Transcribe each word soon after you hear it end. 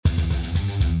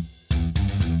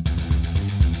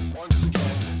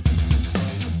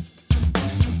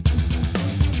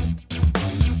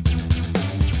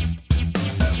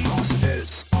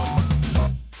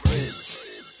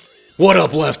What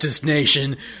up, Leftist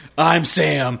Nation? I'm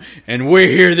Sam, and we're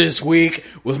here this week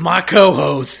with my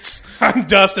co-hosts. I'm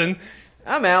Dustin.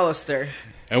 I'm Alistair.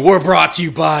 And we're brought to you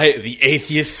by the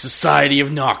Atheist Society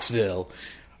of Knoxville.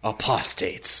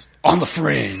 Apostates on the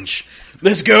fringe.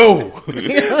 Let's go!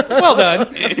 Well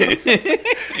done.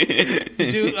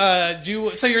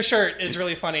 So your shirt is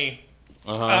really funny.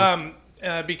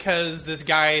 Because this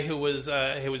guy who was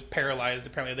paralyzed,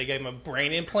 apparently they gave him a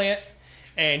brain implant,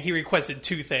 and he requested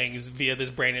two things via this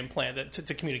brain implant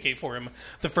to communicate for him.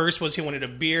 The first was he wanted a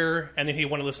beer, and then he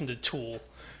wanted to listen to Tool.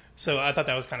 So I thought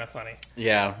that was kind of funny.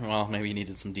 Yeah, well, maybe he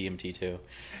needed some DMT too.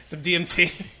 Some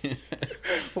DMT.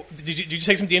 Did you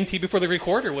take some DMT before the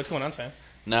record, or what's going on, Sam?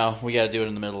 No, we got to do it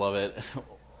in the middle of it.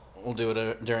 We'll do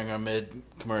it during our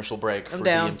mid-commercial break for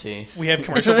down. DMT. We have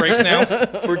commercial breaks now.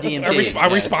 For DMT. Are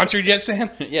we sponsored yet, Sam?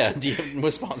 Yeah,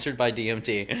 was sponsored by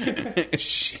DMT.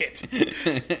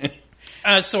 Shit.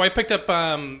 So I picked up.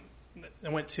 I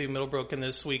went to Middlebrook, and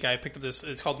this week I picked up this.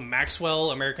 It's called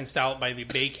Maxwell American Stout by the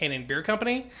Bay Canyon Beer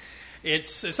Company.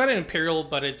 It's not an imperial,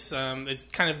 but it's kind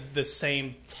of the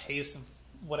same taste of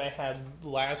what I had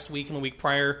last week and the week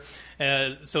prior.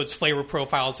 So its flavor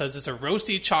profile says it's a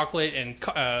roasty chocolate and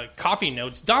coffee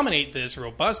notes dominate this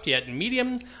robust yet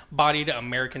medium-bodied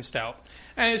American stout.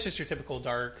 And it's just your typical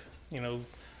dark,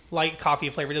 light coffee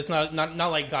flavor. It's not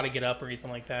like Gotta Get Up or anything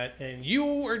like that. And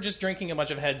you are just drinking a bunch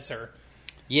of head, sir.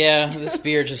 Yeah, this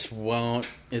beer just won't.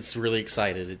 It's really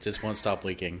excited. It just won't stop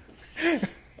leaking.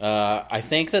 I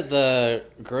think that the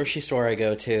grocery store I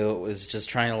go to was just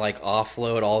trying to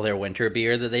offload all their winter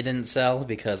beer that they didn't sell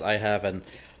because I have an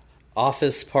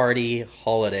office party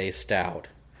holiday stout.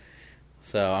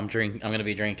 So I'm going to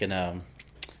be drinking a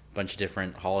bunch of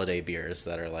different holiday beers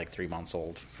that are 3 months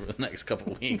old for the next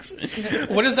couple of weeks.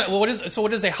 What is that? What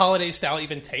does a holiday stout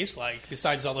even taste like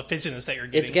besides all the fizziness that you're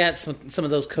getting? It's got some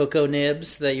of those cocoa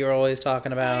nibs that you're always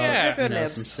talking about. Yeah, cocoa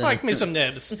nibs. Like me some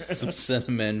nibs. Some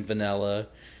cinnamon, vanilla,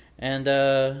 and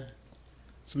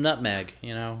some nutmeg.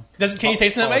 Can you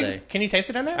taste the nutmeg? Can you taste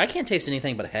it in there? I can't taste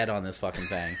anything but head on this fucking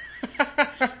thing.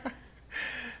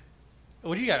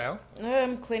 What do you got, Al?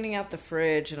 I'm cleaning out the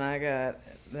fridge, and I got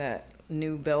that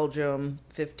New Belgium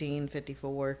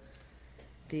 1554.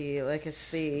 It's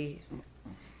the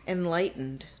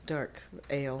enlightened dark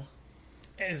ale.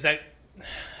 That's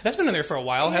been in there for a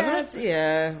while, hasn't it?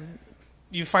 Yeah.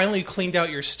 You finally cleaned out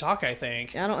your stock, I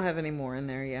think. I don't have any more in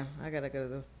there. Yeah, I gotta go to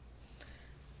the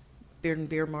Beard and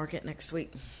Beer Market next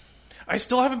week. I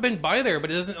still haven't been by there, but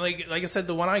it doesn't like I said.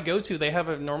 The one I go to, they have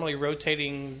a normally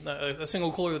rotating a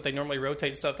single cooler that they normally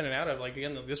rotate stuff in and out of.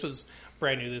 Again, this was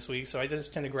brand new this week, so I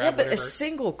just tend to grab but whatever. a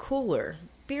single cooler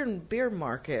Beard and Beer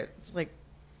Market,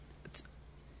 it's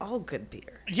all good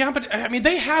beer. Yeah, but I mean,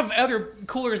 they have other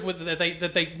coolers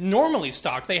that they normally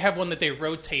stock. They have one that they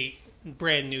rotate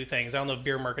brand new things. I don't know if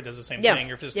Beer Market does the same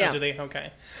thing, or if just do they?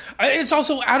 Okay, it's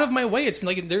also out of my way. It's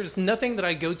there's nothing that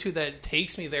I go to that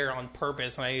takes me there on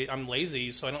purpose, and I'm lazy,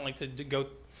 so I don't like to go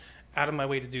out of my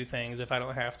way to do things if I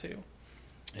don't have to.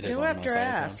 You'll have to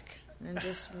ask and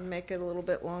just make it a little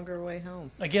bit longer way home.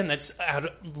 Again, that's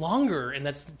longer,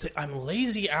 and I'm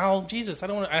lazy, Al. Jesus,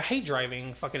 I hate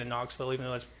driving fucking in Knoxville, even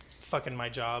though that's fucking my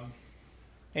job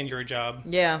and your job.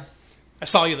 Yeah. I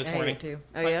saw you this morning. You too.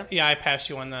 Oh, yeah? Yeah, I passed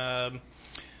you on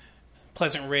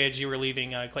Pleasant Ridge. You were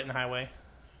leaving Clayton Highway.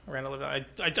 I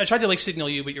tried to signal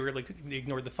you, but you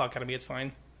ignored the fuck out of me. It's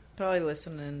fine. Probably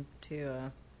listening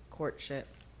to court shit.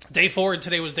 Day 4.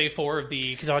 Today was day 4 of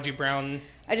the Ketanji Brown.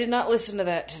 I did not listen to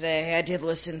that today. I did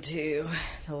listen to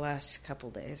the last couple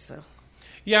days, though.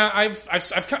 Yeah, I've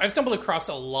stumbled across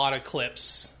a lot of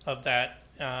clips of that,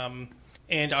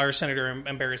 and our senator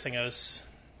embarrassing us.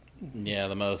 Yeah,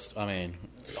 the most. I mean,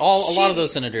 a lot of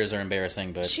those senators are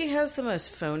embarrassing, but she has the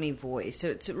most phony voice.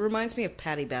 It reminds me of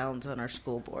Patty Bounds on our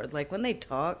school board. When they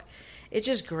talk, it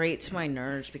just grates my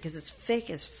nerves because it's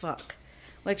fake as fuck.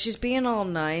 She's being all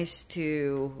nice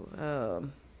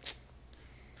to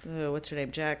what's her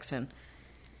name, Jackson,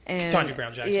 and Ketanji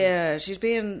Brown Jackson. Yeah, she's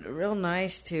being real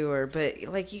nice to her,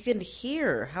 but you can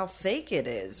hear how fake it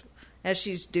is as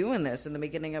she's doing this in the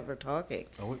beginning of her talking.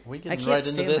 Are we getting right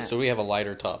into this, or we have a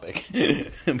lighter topic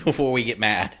before we get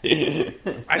mad?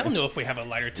 I don't know if we have a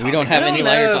lighter topic. We don't have any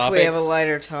lighter topics. We have a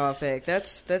lighter topic.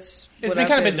 That's. It's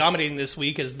been dominating this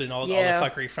week. Has been all the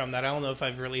fuckery from that. I don't know if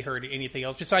I've really heard anything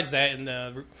else besides that, and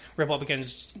the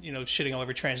Republicans, shitting all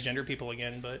over transgender people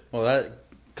again. But that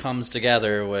comes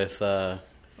together with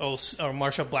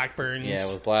Marsha Blackburn.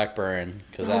 Yeah, with Blackburn,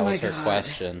 because that was her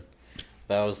question.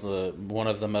 That was one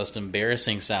of the most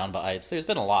embarrassing sound bites. There's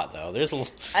been a lot, though.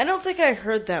 I don't think I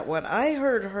heard that one. I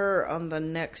heard her on the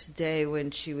next day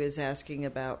when she was asking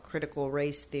about critical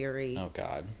race theory. Oh,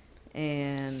 God.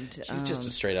 And She's just a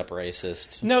straight up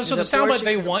racist. No, so the Before soundbite she-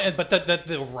 they want, but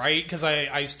the right, because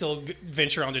I still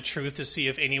venture onto Truth to see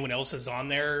if anyone else is on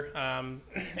there.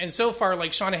 And so far,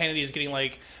 like, Sean Hannity is getting,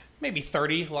 like, maybe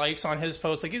 30 likes on his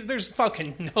post. Like, there's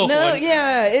fucking no one.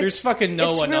 Yeah, there's fucking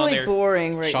no one really on there.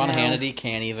 boring right Sean now. Hannity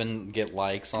can't even get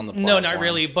likes on the No, platform. not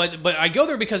really. But I go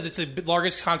there because it's the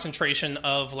largest concentration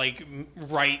of, like,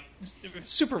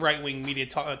 super right wing media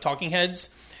talking heads.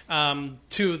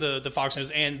 To the Fox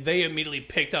News, and they immediately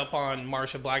picked up on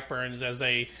Marsha Blackburn's as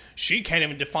she can't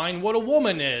even define what a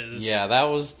woman is. Yeah, that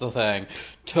was the thing.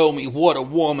 Tell me what a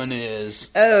woman is.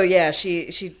 Oh yeah,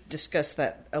 she discussed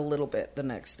that a little bit the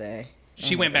next day.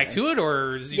 She went back to it,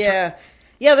 or Yeah,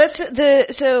 yeah. That's the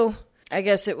so. I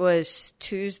guess it was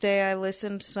Tuesday. I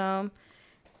listened some,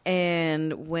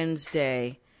 and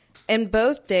Wednesday, and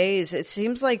both days it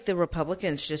seems like the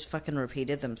Republicans just fucking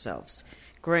repeated themselves.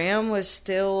 Graham was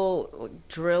still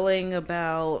drilling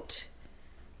about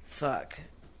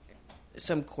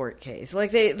some court case.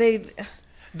 Like they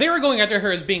were going after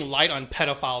her as being light on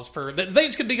pedophiles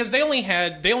because they only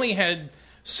had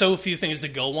so few things to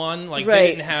go on. Like Right. they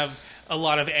didn't have a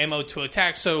lot of ammo to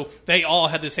attack, so they all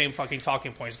had the same fucking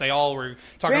talking points. They all were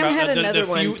talking Graham had about another the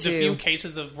one, few too.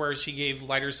 cases of where she gave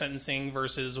lighter sentencing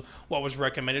versus what was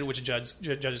recommended, which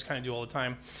judges kind of do all the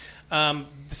time.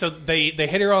 So they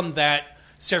hit her on that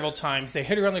several times. They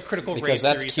hit her on the critical Because race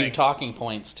that's theory cute thing. talking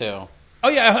points, too. Oh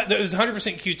yeah, that was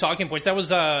 100% Q talking points. That was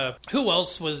who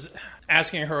else was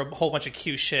asking her a whole bunch of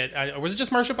Q shit? Was it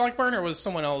just Marsha Blackburn, or was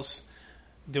someone else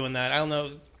doing that? I don't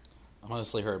know. I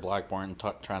honestly heard Blackburn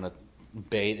trying to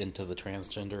bait into the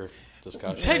transgender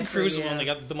discussion. Ted Cruz Yeah. was the one that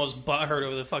got the most butthurt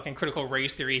over the fucking critical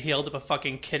race theory. He held up a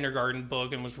fucking kindergarten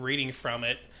book and was reading from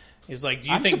it. He's like, "Do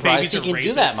you I'm think surprised babies he are can racist?"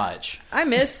 do that much. I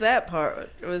missed that part.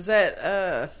 Was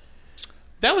that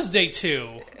That was day 2,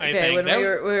 I okay? think. When That- we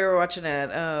were watching that,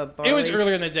 It was Barley's-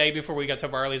 earlier in the day before we got to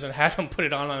Barley's and had them put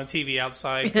it on the TV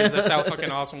outside because that's how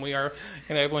fucking awesome we are.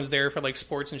 And everyone's there for like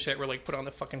sports and shit. We're like put on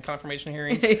the fucking confirmation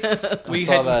hearings. I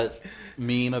saw that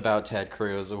meme about Ted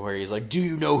Cruz where he's like, "Do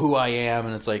you know who I am?"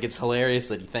 And it's like, it's hilarious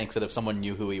that he thinks that if someone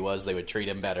knew who he was, they would treat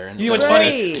him better. And You know what's so-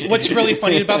 funny? Right. What's really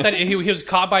funny about that? He was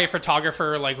caught by a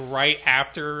photographer like right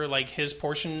after like his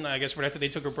portion. I guess right after they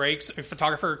took a break, a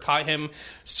photographer caught him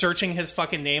searching his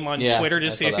fucking name on Yeah, Twitter I to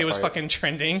saw see if that it was part. fucking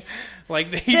trending.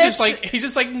 Like he That's-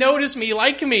 just like notice me,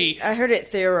 like me. I heard it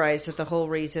theorized that the whole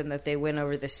reason that they went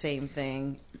over the same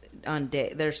thing on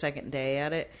their second day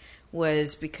at it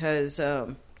was because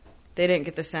they didn't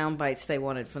get the sound bites they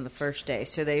wanted from the first day.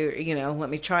 So they, let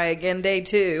me try again day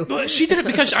 2. But she did it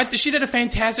because she did a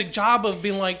fantastic job of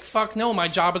being like, fuck no, my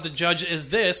job as a judge is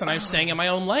this, and I'm staying in my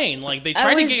own lane. Like, they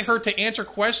tried to get her to answer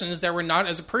questions that were not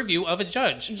as a preview of a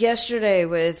judge. Yesterday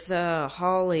with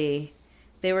Holly,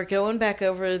 they were going back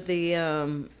over the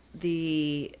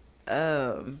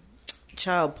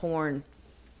child porn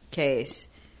case,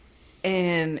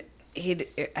 and he'd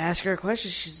ask her a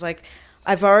question. She's like,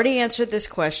 "I've already answered this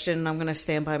question, and I'm going to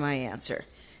stand by my answer."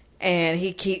 And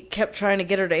he kept trying to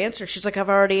get her to answer. She's like, "I've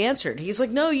already answered." He's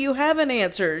like, "No, you haven't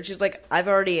answered." She's like, "I've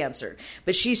already answered."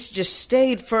 But she's just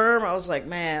stayed firm. I was like,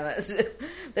 man,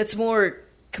 that's more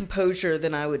composure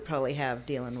than I would probably have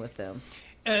dealing with them.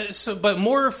 But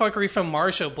more fuckery from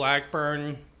Marsha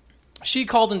Blackburn. She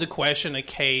called into question a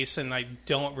case, and I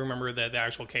don't remember the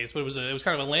actual case, but it was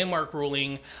kind of a landmark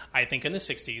ruling, I think, in the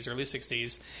early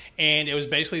 60s, and it was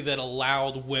basically that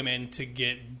allowed women to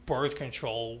get birth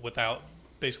control without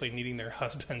basically needing their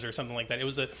husbands or something like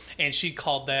that. And she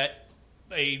called that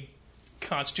a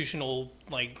constitutional,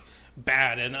 like,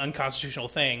 bad and unconstitutional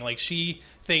thing. Like, she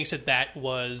thinks that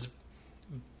was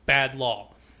bad law.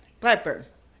 Blackburn.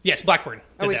 Yes, Blackburn.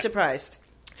 Are we that. surprised?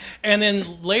 And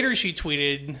then later she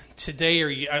tweeted today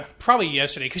or probably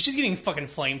yesterday because she's getting fucking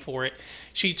flamed for it.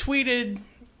 She tweeted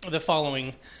the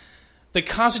following: "The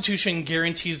Constitution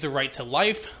guarantees the right to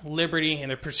life, liberty, and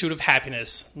the pursuit of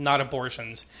happiness, not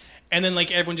abortions." And then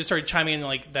like everyone just started chiming in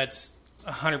like that's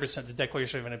 100% the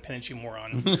Declaration of Independence, you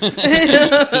moron.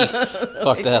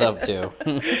 Fuck that up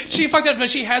too. She fucked up, but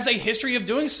she has a history of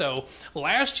doing so.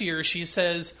 Last year she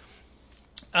says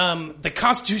the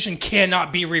Constitution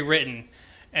cannot be rewritten.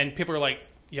 And people are like,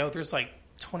 yo, there's like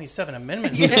 27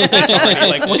 amendments to the bitch already.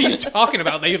 Like, what are you talking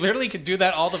about? They literally could do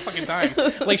that all the fucking time.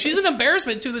 Like, she's an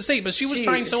embarrassment to the state, but she was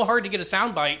trying so hard to get a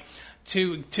soundbite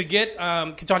to get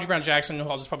Ketanji Brown Jackson, who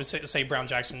I'll just probably say Brown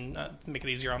Jackson, make it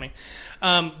easier on me,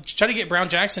 try to get Brown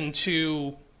Jackson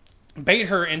to bait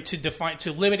her into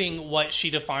limiting what she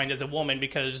defined as a woman,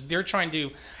 because they're trying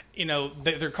to,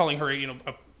 they're calling her,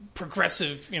 a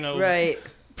progressive, Right.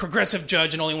 progressive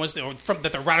judge and only ones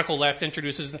that the radical left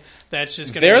introduces that's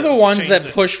just going to They're the ones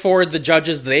that push forward the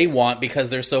judges they want because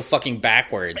they're so fucking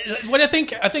backwards. What I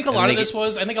think a lot of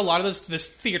this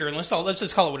theater, and let's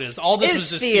just call it what it is. All this was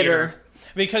just theater.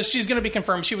 Because she's going to be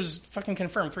confirmed. She was fucking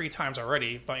confirmed 3 times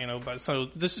already,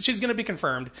 she's going to be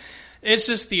confirmed. It's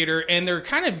just theater, and they're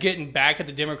kind of getting back at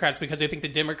the Democrats because they think the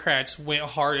Democrats went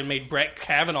hard and made Brett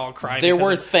Kavanaugh cry. There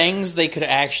were things they could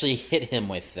actually hit him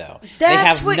with, though. That's they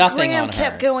have what nothing Graham on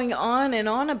kept her. going on and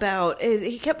on about.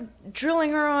 He kept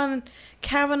drilling her on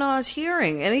Kavanaugh's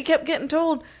hearing, and he kept getting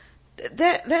told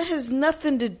that has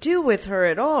nothing to do with her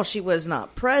at all. She was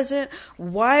not present.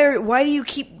 Why do you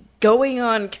keep going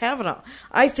on Kavanaugh?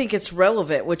 I think it's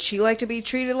relevant. Would she like to be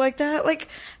treated like that? Like,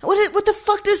 what the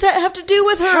fuck does that have to do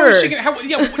with her? How is she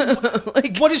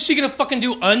gonna, what is she gonna fucking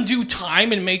do? Undo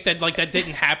time and make that that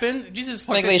didn't happen? Jesus,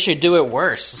 I think they should do it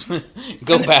worse.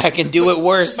 Go back and do it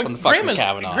worse on fucking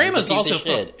Kavanaugh.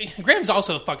 Graham's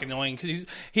also fucking annoying because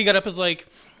he got up as like,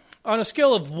 on a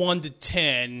scale of 1 to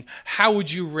 10, how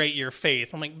would you rate your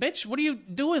faith? I'm like, bitch, what are you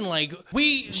doing? Like,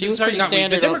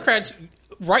 the Democrats,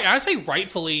 right? I say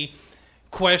rightfully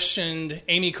questioned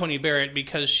Amy Coney Barrett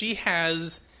because she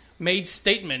has made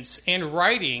statements and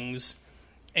writings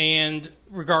and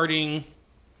regarding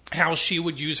how she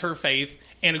would use her faith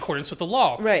in accordance with the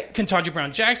law. Right. Ketanji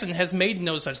Brown Jackson has made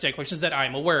no such declarations that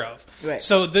I'm aware of. Right.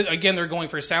 So again, they're going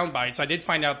for sound bites. I did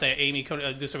find out that Amy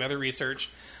did some other research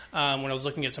when I was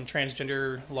looking at some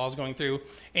transgender laws going through.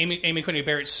 Amy Coney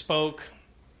Barrett spoke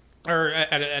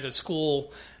at a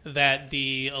school that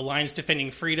the Alliance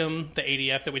Defending Freedom, the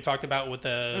ADF that we talked about with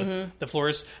the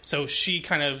florists, so she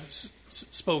kind of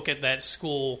spoke at that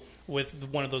school with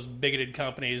one of those bigoted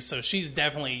companies. So she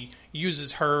definitely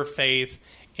uses her faith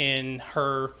in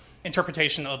her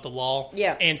interpretation of the law.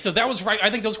 Yeah. And so that was right. I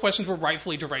think those questions were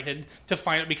rightfully directed to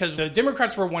find out because the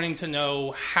Democrats were wanting to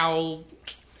know how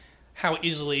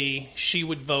easily she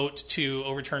would vote to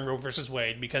overturn Roe versus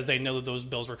Wade because they know that those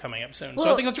bills were coming up soon. Well,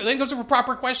 so I think those are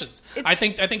proper questions. I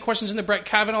think questions into Brett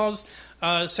Kavanaugh's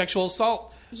sexual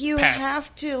assault. You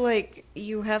have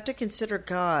to consider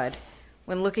God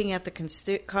when looking at the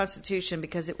Constitution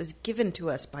because it was given to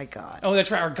us by God. Oh,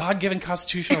 that's right. Our God-given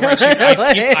constitutional rights.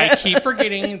 I keep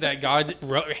forgetting that God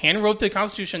hand-wrote the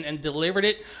Constitution and delivered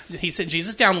it. He sent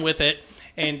Jesus down with it.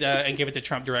 And gave it to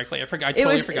Trump directly. I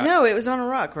totally forgot. No, it was on a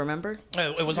rock. Remember?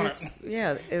 It was on.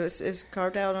 Yeah, it was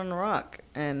carved out on a rock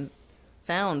and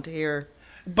found here.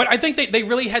 But I think they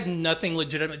really had nothing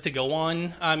legitimate to go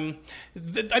on. I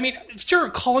mean, sure,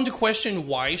 call into question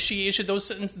why she issued those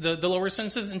the lower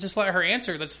sentences and just let her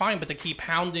answer. That's fine. But to keep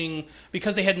hounding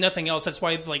because they had nothing else. That's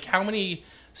why. Like, how many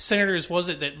senators was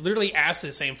it that literally asked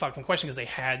the same fucking question because they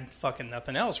had fucking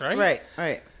nothing else, right?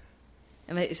 Right.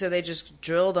 And so they just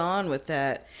drilled on with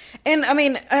that. And I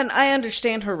mean, and I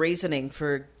understand her reasoning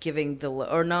for giving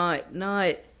not.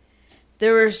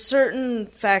 There were certain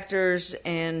factors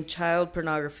in child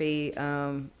pornography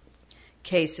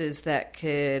cases that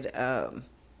could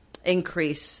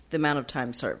increase the amount of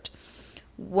time served.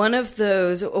 One of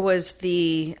those was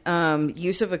the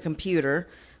use of a computer,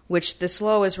 which this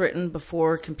law was written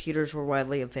before computers were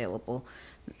widely available.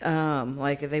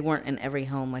 Like they weren't in every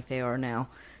home like they are now.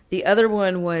 The other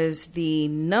one was the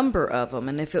number of them,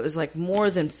 and if it was like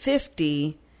more than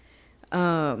 50,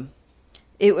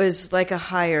 it was like a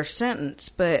higher sentence.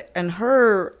 And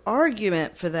her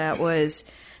argument for that was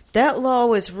that law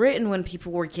was written when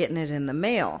people were getting it in the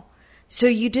mail, so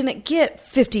you didn't get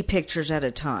 50 pictures at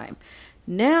a time.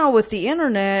 Now with the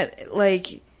internet,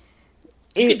 like.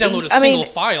 You can download a single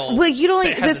file. Well, you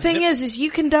don't. The thing is you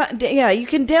can you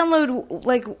can download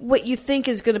like what you think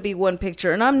is going to be one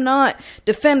picture, and I'm not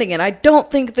defending it. I don't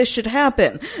think this should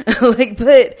happen.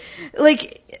 But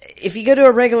if you go to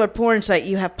a regular porn site,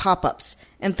 you have pop-ups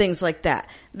and things like that.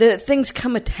 The things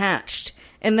come attached.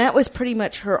 And that was pretty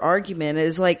much her argument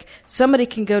is like somebody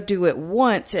can go do it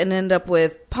once and end up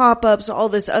with pop-ups, all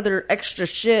this other extra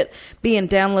shit being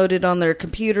downloaded on their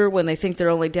computer when they think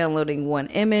they're only downloading one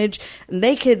image. And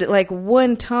they could like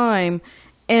one time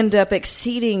end up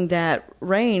exceeding that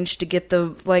range to get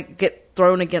get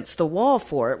thrown against the wall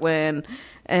for it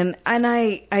and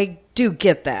I do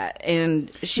get that. And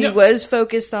she was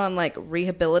focused on like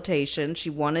rehabilitation.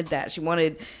 She wanted that. She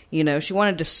wanted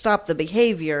to stop the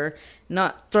behavior,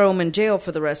 not throw them in jail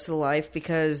for the rest of the life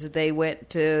because they went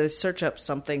to search up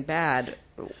something bad.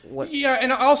 Yeah,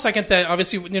 and I'll second that.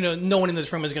 Obviously, no one in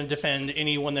this room is going to defend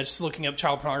anyone that's looking up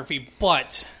child pornography,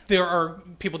 but there are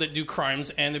people that do crimes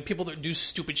and there are people that do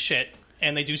stupid shit.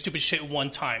 and they do stupid shit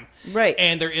one time. Right.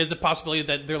 And there is a possibility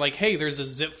that they're like, hey, there's a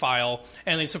zip file,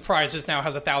 and they surprise this now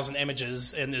has 1,000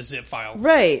 images in this zip file.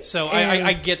 Right. So And-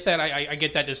 I get that. I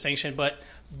get that distinction, but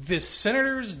the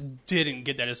senators didn't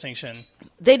get that distinction.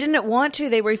 They didn't want to.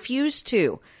 They refused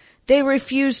to. They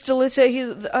refused to listen.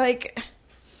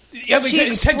 Yeah, but She Ted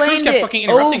Cruz explained kept it fucking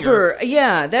interrupting her. over.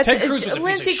 Yeah, that's Ted Cruz was a piece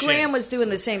Lindsey of shit. Graham was doing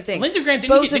the same thing. Lindsey Graham,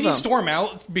 Both didn't he of them. storm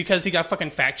out because he got fucking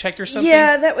fact-checked or something?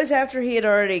 Yeah, that was after he had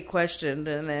already questioned,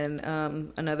 and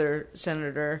then another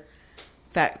senator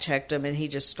fact-checked him, and he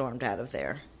just stormed out of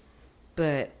there.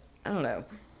 But, I don't know.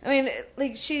 I mean,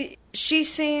 like, she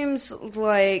seems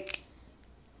like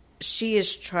she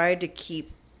has tried to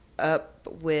keep up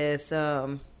with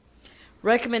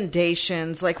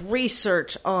recommendations, like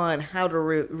research on how to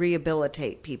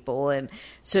rehabilitate people, and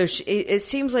so it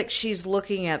seems like she's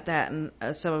looking at that in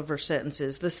some of her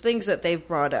sentences, the things that they've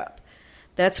brought up.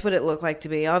 That's what it looked like to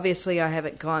me. Obviously, I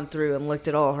haven't gone through and looked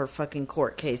at all her fucking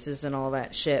court cases and all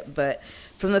that shit, but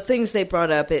from the things they brought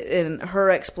up in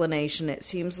her explanation, it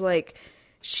seems like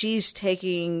she's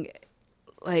taking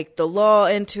like the law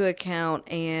into account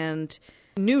and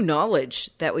new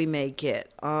knowledge that we may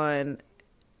get on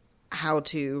how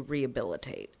to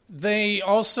rehabilitate. They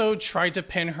also tried to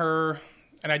pin her,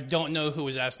 and I don't know who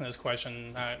was asking this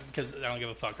question because I don't give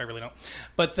a fuck. I really don't.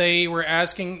 But they were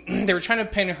asking, they were trying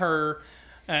to pin her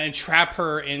and trap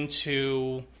her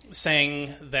into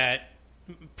saying that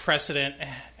precedent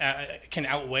can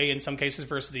outweigh in some cases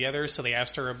versus the other. So they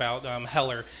asked her about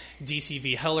Heller.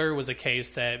 DCV Heller was a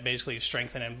case that basically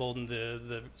strengthened and emboldened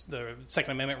the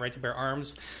Second Amendment right to bear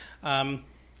arms.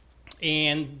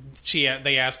 And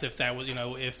they asked if that was,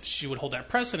 if she would hold that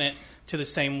precedent to the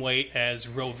same weight as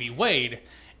Roe v. Wade,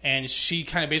 and she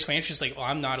kind of basically answered, she's like, "Well,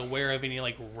 I'm not aware of any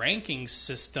like ranking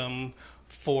system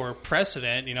for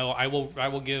precedent. I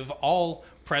will give all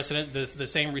precedent the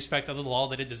same respect of the law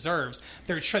that it deserves."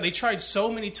 They tried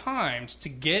so many times to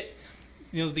get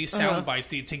these sound bites,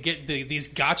 to get these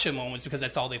gotcha moments, because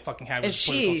that's all they fucking had was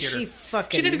political theater. She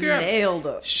fucking she did a good job. nailed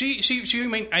it. She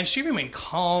remained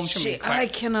calm. I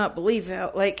cannot believe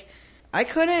how, I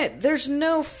couldn't. There's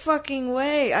no fucking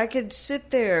way I could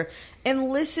sit there and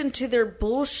listen to their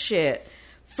bullshit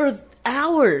for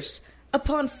hours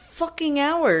upon fucking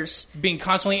hours, being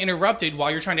constantly interrupted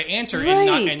while you're trying to answer,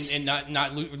 right, and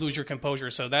not lose your composure.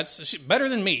 So that's better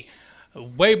than me.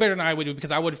 Way better than I would do,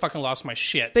 because I would have fucking lost my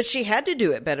shit. But she had to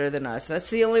do it better than us. That's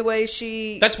the only way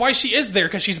she... That's why she is there,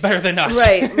 because she's better than us.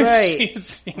 Right.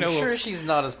 She's, I'm sure she's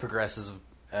not as progressive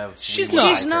as She's we not.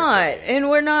 She's not. And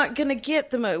we're not going to get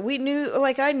the most... We knew...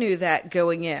 I knew that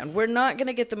going in. We're not going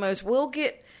to get the most... We'll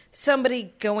get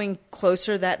somebody going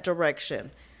closer that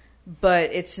direction. But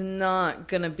it's not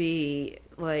going to be,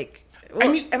 like...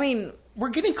 Well, I mean we're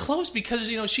getting close, because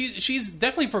she's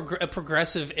definitely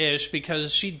progressive-ish,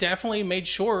 because she definitely made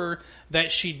sure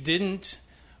that she didn't,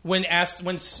 when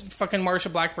fucking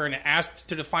Marsha Blackburn asked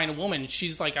to define a woman,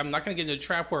 she's like, I'm not going to get into a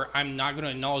trap where I'm not going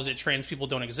to acknowledge that trans people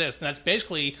don't exist. And that's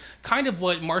basically kind of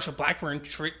what Marsha Blackburn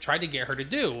tried to get her to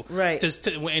do, right?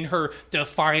 In her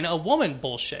define a woman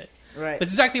bullshit. Right.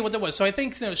 That's exactly what that was. So I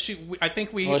think we have a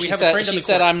friend in the court. She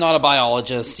said, "I'm not a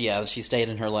biologist." Yeah, she stayed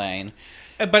in her lane.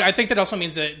 But I think that also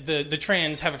means that the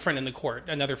trans have a friend in the court,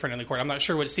 another friend in the court. I'm not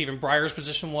sure what Stephen Breyer's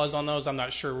position was on those. I'm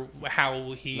not sure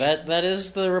how he... That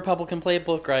is the Republican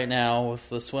playbook right now with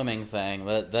the swimming thing.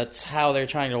 That's how they're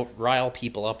trying to rile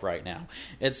people up right now.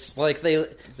 It's like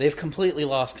they've completely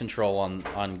lost control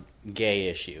on gay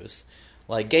issues.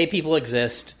 Like, gay people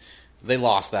exist. They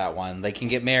lost that one. They can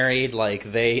get married.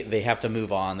 Like, they have to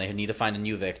move on. They need to find a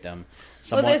new victim.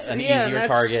 Easier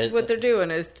target. What they're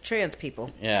doing is trans people.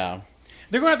 Yeah.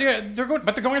 They're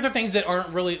going after things that aren't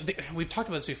really... We've talked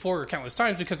about this before countless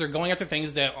times, because they're going after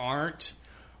things that aren't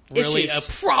really Issues.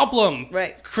 a problem.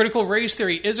 Right. Critical race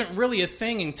theory isn't really a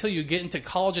thing until you get into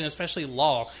college, and especially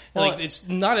law. Well, it's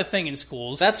not a thing in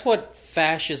schools. That's what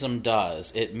fascism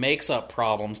does. It makes up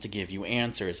problems to give you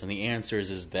answers, and the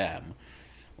answers is them.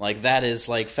 Like, that is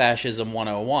like fascism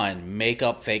 101. Make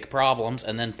up fake problems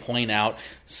and then point out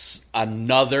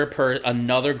another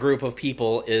group of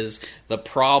people is the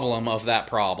problem of that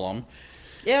problem.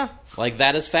 Yeah. Like,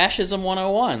 that is fascism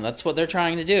 101. That's what they're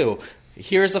trying to do.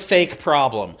 Here's a fake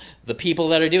problem. The people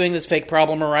that are doing this fake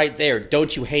problem are right there.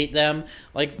 Don't you hate them?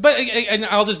 And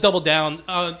I'll just double down.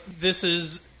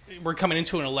 We're coming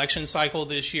into an election cycle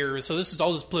this year, so this is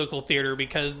all this political theater,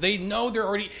 because they know they're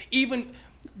already...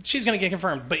 she's going to get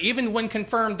confirmed. But even when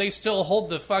confirmed, they still hold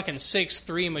the fucking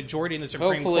 6-3 majority in the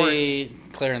Supreme Court. Hopefully,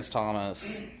 Clarence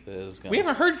Thomas is going. We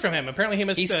haven't heard from him. Apparently, he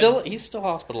missed. He's still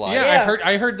hospitalized. Yeah,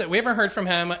 I heard that we haven't heard from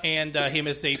him, and he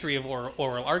missed day 3 of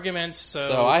oral arguments.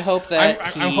 So I hope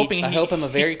that I'm hoping I hope him a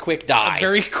very quick die. A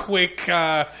very quick,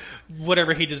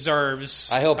 whatever he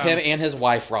deserves. I hope him and his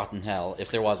wife rot in hell.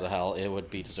 If there was a hell, it would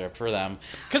be deserved for them.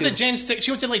 Because the Jan 6,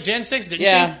 she went to like Jan 6,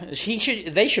 didn't she? Yeah,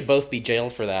 they should both be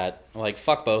jailed for that. Like,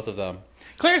 fuck both of them.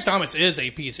 Clarence Thomas is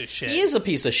a piece of shit. He is a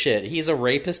piece of shit. He's a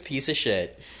rapist piece of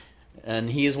shit.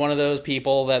 And he's one of those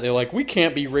people that they're like, we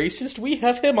can't be racist. We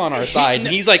have him on our side. And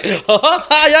he's like,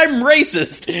 hi, I'm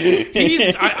racist.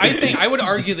 I would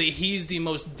argue that he's the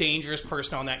most dangerous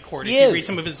person on that court. If you read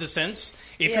some of his dissents,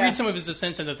 and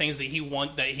the things that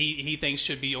he thinks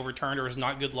should be overturned or is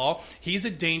not good law, he's a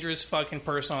dangerous fucking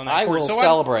person on that court. I will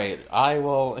celebrate. I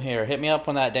will, hit me up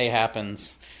when that day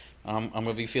happens. I'm going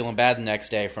to be feeling bad the next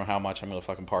day from how much I'm going to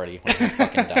fucking party when he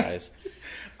fucking dies.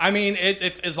 I mean,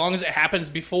 as long as it happens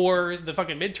before the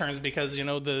fucking midterms, because,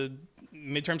 the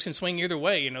midterms can swing either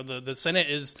way. The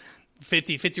Senate is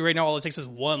 50-50 right now. All it takes is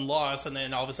one loss, and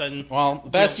then all of a sudden... Well,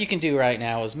 the best you can do right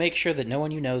now is make sure that no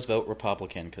one you know vote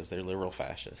Republican, because they're liberal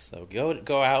fascists. So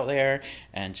go out there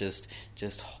and just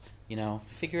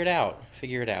figure it out.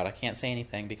 Figure it out. I can't say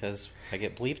anything because I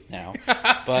get bleeped now.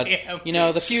 But,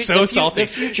 salty. The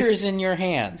future is in your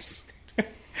hands.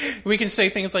 We can say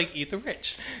things like "eat the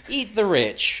rich." Eat the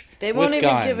rich. They won't with even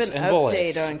guns give an and update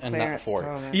bullets on and Clarence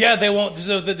Thomas. Yeah, they won't.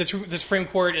 So the Supreme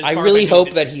Court is. I really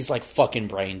hope that he's like fucking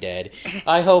brain dead.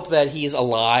 I hope that he's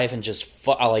alive and just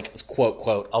like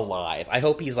quote alive. I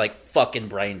hope he's like fucking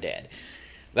brain dead.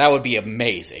 That would be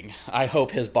amazing. I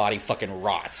hope his body fucking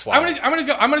rots. I'm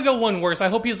gonna go one worse. I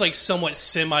hope he's like somewhat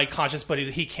semi-conscious, but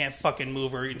he can't fucking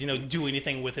move or do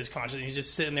anything with his conscience. He's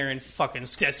just sitting there and fucking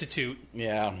destitute.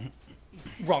 Yeah.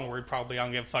 Wrong word, probably. I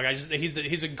don't give a fuck.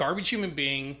 He's a garbage human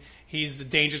being. He's the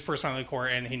dangerous person on the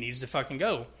court, and he needs to fucking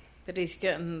go. But he's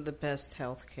getting the best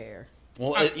health care.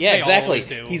 Well, yeah, exactly.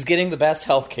 He's getting the best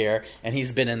health care, and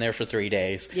he's been in there for 3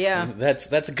 days. Yeah.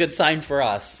 That's a good sign for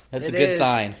us. That's a good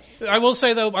sign. I will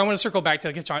say, though, I want to circle back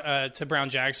to Brown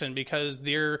Jackson, because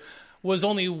there was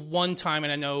only one time,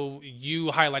 and I know you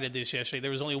highlighted this yesterday,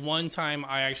 there was only one time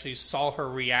I actually saw her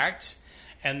react,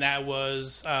 and that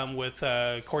was with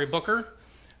Cory Booker.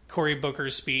 Cory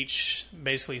Booker's speech,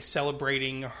 basically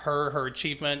celebrating her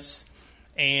achievements,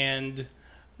 and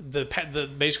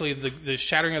the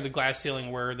shattering of the glass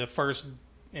ceiling, where the first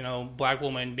black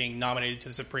woman being nominated to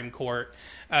the Supreme Court.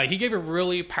 He gave a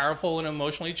really powerful and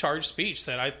emotionally charged speech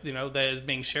that that is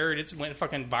being shared. It went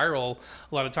fucking viral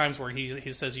a lot of times, where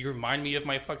he says, "You remind me of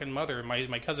my fucking mother,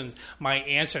 my cousins, my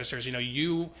ancestors.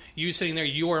 You sitting there,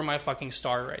 you are my fucking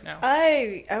star right now."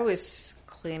 I was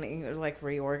cleaning, like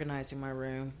reorganizing my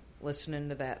room, listening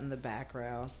to that in the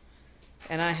background,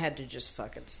 and I had to just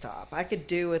fucking stop. I could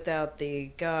do without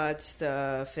the God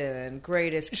stuff and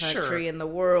greatest country in the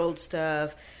world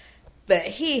stuff, but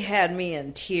he had me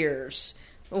in tears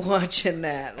watching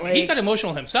that. I mean, he got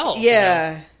emotional himself.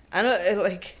 Yeah, I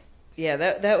don't Yeah,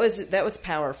 that was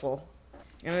powerful.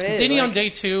 Didn't he on day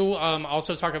 2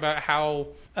 also talk about how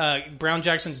Brown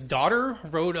Jackson's daughter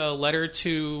wrote a letter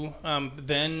to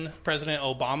then President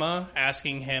Obama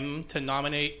asking him to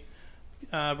nominate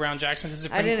Brown Jackson to the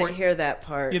Supreme Court? I didn't hear that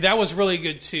part. Yeah, that was really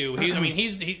good too.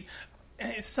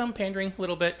 It's some pandering a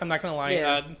little bit. I'm not going to lie,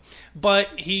 yeah.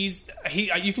 But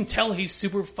you can tell he's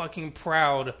super fucking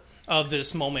proud of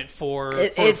this moment for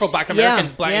Black Americans,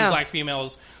 and Black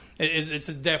females. It's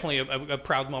definitely a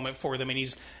proud moment for them, and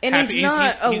he's happy.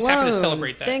 He's happy to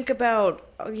celebrate that. Think about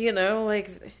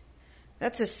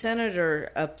that's a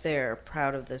senator up there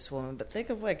proud of this woman, but think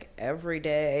of like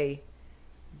everyday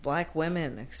Black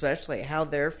women, especially how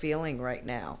they're feeling right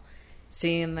now,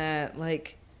 seeing that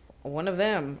like one of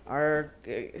them are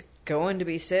going to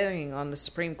be sitting on the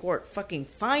Supreme Court. Fucking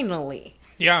finally,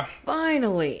 yeah,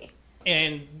 finally.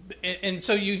 And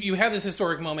so you have this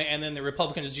historic moment, and then the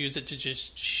Republicans use it to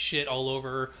just shit all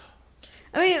over.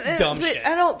 I mean, dumb shit.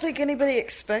 I don't think anybody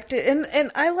expected,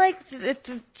 and I like that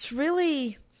it's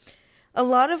really a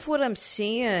lot of what I'm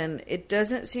seeing. It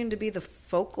doesn't seem to be the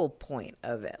focal point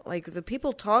of it. Like the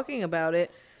people talking about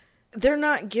it, they're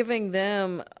not giving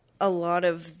them a lot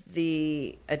of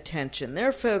the attention.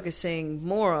 They're focusing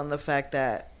more on the fact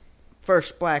that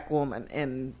first Black woman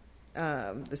in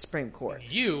the Supreme Court.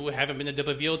 You haven't been to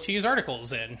WVOT's articles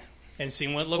then. and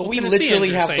seeing what local we Tennesseans literally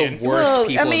are have saying. the worst Well,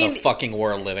 people I mean- in the fucking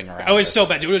world living around. Oh, it's us. so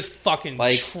bad, dude. It was fucking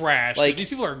Like- trash. like- Dude, these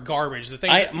people are garbage. The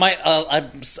things.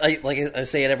 Like I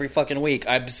say it every fucking week.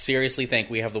 I seriously think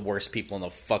we have the worst people in the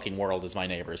fucking world as my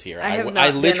neighbors here. I have not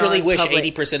I been literally on wish public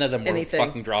 80% of them were anything.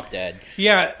 fucking drop dead.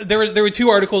 Yeah, there were two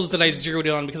articles that I zeroed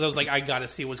in on because I was like, I got to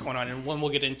see what's going on, and one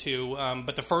we'll get into.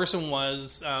 But the first one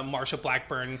was Marsha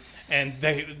Blackburn, and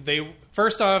they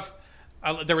first off.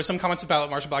 There were some comments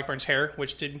about Marsha Blackburn's hair,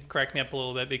 which did crack me up a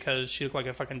little bit because she looked like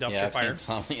a fucking dumpster Yeah, I've fire.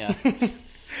 seen some. Yeah,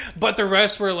 But the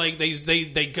rest were like they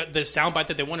got the soundbite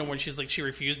that they wanted when she's like she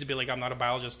refused to be like I'm not a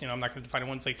biologist, I'm not going to define a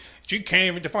woman. It's like she can't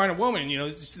even define a woman.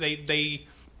 They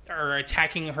are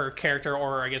attacking her character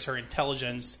or I guess her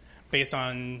intelligence based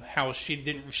on how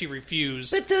she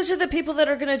refused. But those are the people that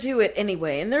are going to do it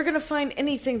anyway, and they're going to find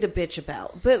anything to bitch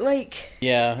about. But, like...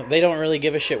 yeah. They don't really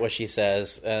give a shit what she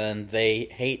says, and they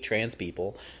hate trans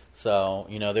people. So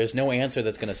there's no answer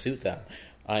that's going to suit them.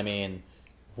 I mean,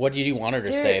 what do you want her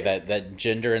to say? That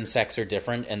gender and sex are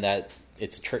different, and that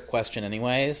it's a trick question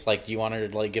anyways? Like, do you want her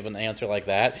to give an answer like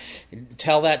that?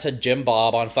 Tell that to Jim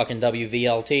Bob on fucking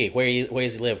WVLT. Where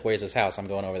does he live? Where's his house? I'm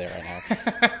going over there right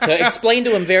now. To explain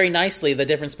to him very nicely the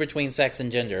difference between sex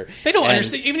and gender. They don't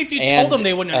understand. Even if you told them,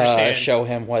 they wouldn't understand. Show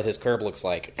him what his curb looks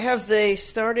like. Have they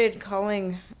started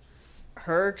calling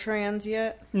her trans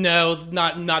yet? No,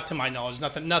 not to my knowledge.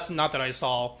 Not that I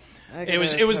saw. Okay, It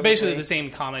was probably. basically the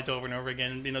same comment over and over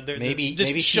again. They're Maybe just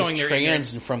maybe showing she's their trans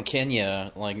ignorance. from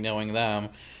Kenya, knowing them.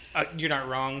 You're not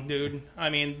wrong, dude. I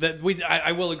mean,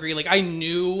 I will agree. Like, I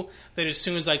knew that as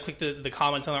soon as I clicked the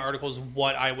comments on the articles,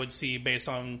 what I would see based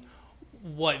on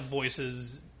what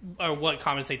voices or what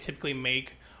comments they typically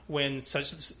make when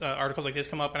such articles like this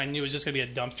come up, and I knew it was just going to be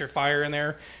a dumpster fire in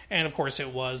there, and of course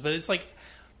it was. But it's like,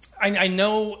 I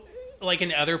know, like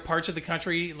in other parts of the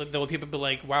country, there will people be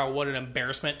like, "Wow, what an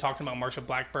embarrassment!" Talking about Marsha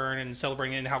Blackburn and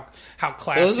celebrating it and how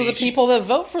classy. Those are the people that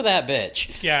vote for that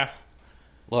bitch. Yeah.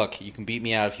 Look, you can beat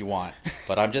me out if you want,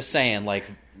 but I'm just saying,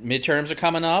 midterms are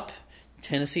coming up.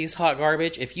 Tennessee's hot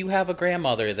garbage. If you have a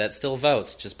grandmother that still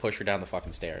votes, just push her down the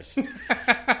fucking stairs.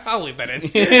 I'll leave that in.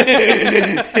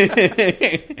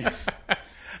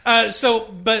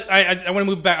 But I want to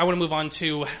move back. I want to move on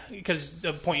to, because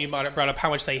the point you brought up how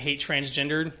much they hate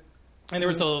transgendered, and there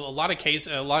was a lot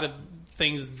of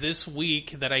things this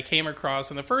week that I came across,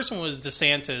 and the first one was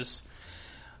DeSantis.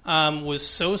 Was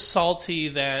so salty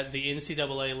that the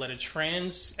NCAA let a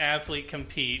trans athlete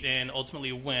compete and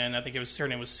ultimately win. I think her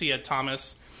name was Sia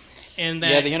Thomas. And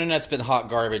that the internet's been hot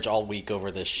garbage all week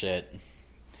over this shit.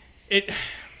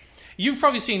 You've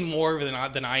probably seen more than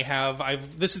I have. I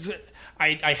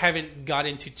haven't got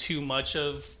into too much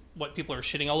of what people are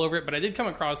shitting all over it, but I did come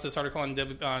across this article on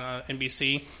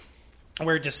NBC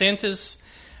where DeSantis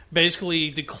basically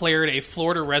declared a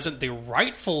Florida resident the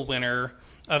rightful winner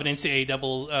of an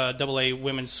NCAA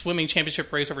women's swimming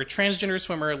championship race over transgender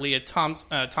swimmer Leah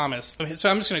Thomas. So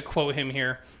I'm just going to quote him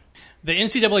here. The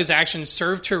NCAA's actions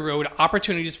serve to erode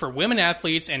opportunities for women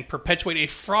athletes and perpetuate a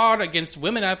fraud against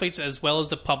women athletes as well as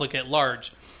the public at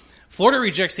large. Florida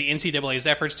rejects the NCAA's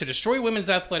efforts to destroy women's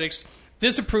athletics,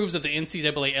 disapproves of the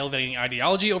NCAA elevating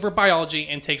ideology over biology,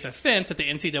 and takes offense at the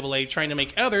NCAA trying to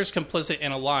make others complicit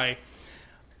in a lie.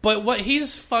 But what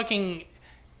he's fucking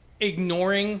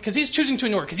ignoring, because he's choosing to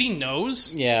ignore, because he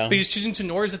knows, but he's choosing to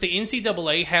ignore, is that the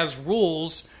NCAA has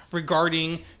rules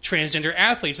regarding transgender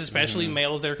athletes, especially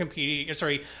males that are competing,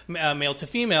 male to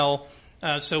female.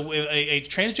 So a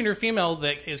transgender female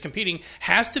that is competing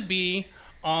has to be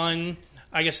on,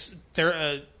 I guess,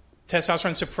 their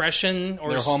testosterone suppression,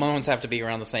 or their hormones have to be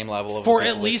around the same level for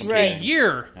at least a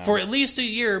year. Yeah. For at least a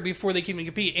year before they can even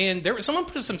compete. And someone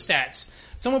put some stats.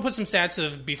 Someone put some stats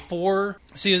of before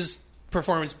Sia's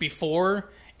performance before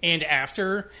and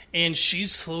after, and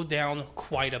she's slowed down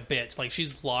quite a bit. Like,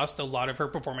 she's lost a lot of her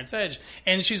performance edge,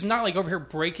 and she's not over here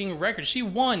breaking records. She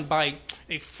won by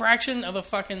a fraction of a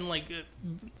fucking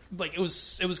it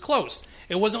was close.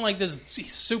 It wasn't like this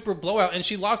super blowout, and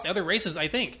she lost other races, I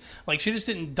think. Like, she just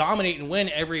didn't dominate and win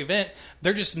every event.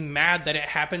 They're just mad that it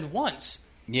happened once.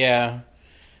 Yeah,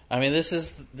 I mean, this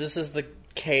is the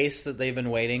case that they've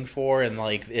been waiting for, and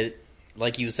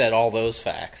like you said, all those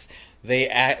facts.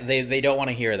 They don't want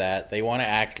to hear that. They want to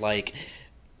act like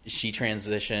she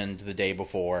transitioned the day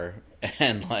before,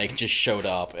 and like just showed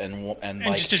up and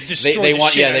like just destroyed they the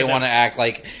want shit out they of want to them. act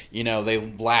like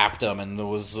they lapped them and there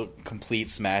was a complete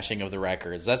smashing of the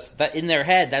records. That in their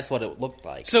head, that's what it looked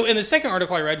like. So, in the second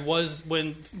article I read was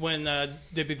when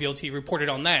WVLT reported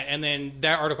on that, and then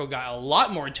that article got a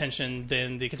lot more attention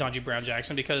than the Ketanji Brown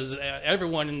Jackson because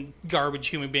everyone, garbage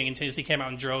human being in Tennessee, came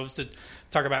out in droves to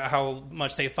talk about how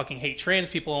much they fucking hate trans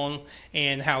people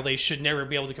and how they should never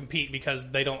be able to compete because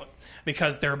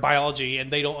they're biology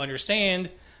and they don't understand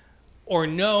or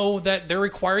know that they're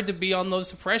required to be on those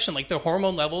suppression. Like, the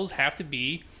hormone levels have to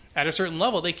be at a certain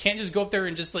level. They can't just go up there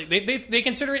and just like they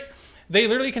consider it. They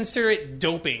literally consider it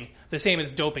doping, the same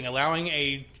as doping, allowing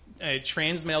a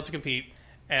trans male to compete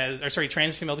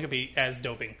trans female to compete as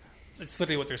doping. That's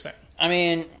literally what they're saying. I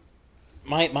mean,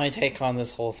 my take on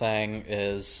this whole thing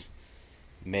is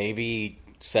maybe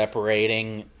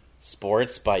separating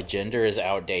sports by gender is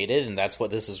outdated, and that's what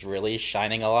this is really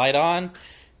shining a light on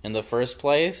in the first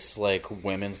place. Like,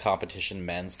 women's competition,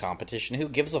 men's competition, who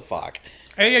gives a fuck?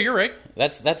 Hey, yeah, you're right.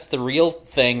 That's the real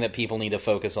thing that people need to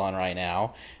focus on right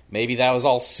now. Maybe that was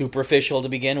all superficial to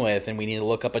begin with, and we need to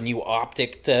look up a new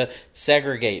optic to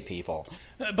segregate people.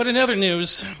 But in other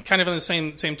news, kind of on the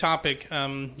same topic,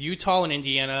 Utah and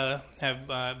Indiana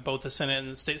have both the Senate and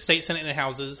the state Senate and the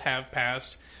houses have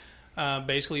passed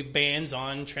basically bans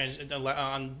on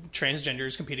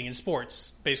transgenders competing in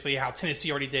sports. Basically, how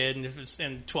Tennessee already did,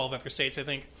 and 12 other states, I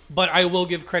think. But I will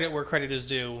give credit where credit is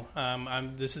due.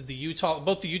 This is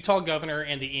both the Utah governor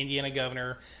and the Indiana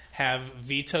governor have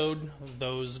vetoed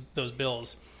those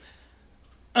bills.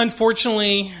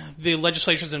 Unfortunately, the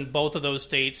legislatures in both of those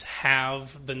states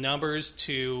have the numbers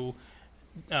to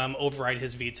override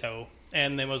his veto,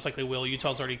 and they most likely will.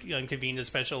 Utah's already convened a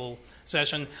special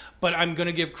session, but I'm going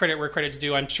to give credit where credit's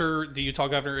due. I'm sure the Utah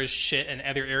governor is shit in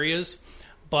other areas,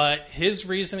 but his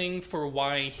reasoning for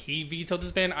why he vetoed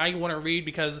this ban, I want to read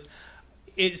because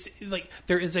it's like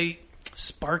there is a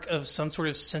spark of some sort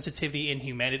of sensitivity and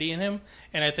humanity in him,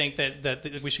 and I think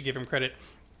that we should give him credit.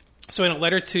 So in a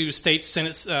letter to state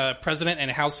Senate President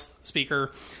and House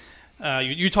Speaker,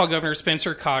 Utah Governor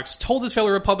Spencer Cox told his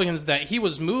fellow Republicans that he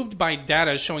was moved by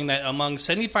data showing that among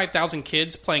 75,000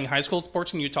 kids playing high school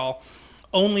sports in Utah,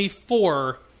 only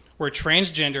 4 were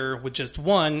transgender, with just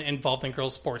 1 involved in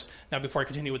girls' sports. Now, before I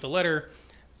continue with the letter,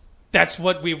 that's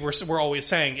what we're always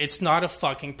saying. It's not a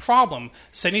fucking problem.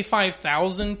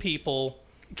 75,000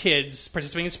 kids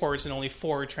participating in sports and only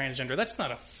 4 are transgender. That's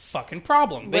not a fucking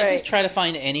problem. They Right. just try to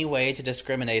find any way to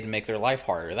discriminate and make their life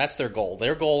harder. That's their goal.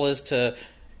 Their goal is to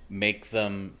make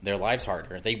their lives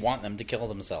harder. They want them to kill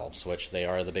themselves, which they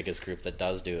are the biggest group that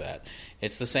does do that.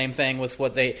 It's the same thing with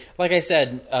what they, like I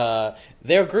said,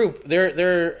 their group,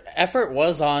 their effort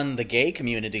was on the gay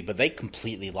community, but they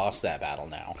completely lost that battle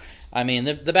now. I mean,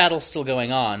 the battle's still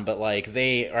going on, but like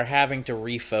they are having to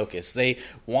refocus. They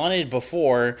wanted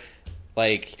before,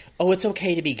 like, oh, it's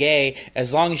okay to be gay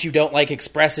as long as you don't like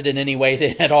express it in any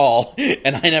way at all,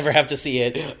 and I never have to see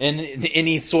it in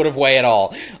any sort of way at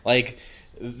all. Like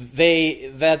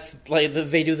they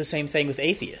do the same thing with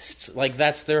atheists. Like,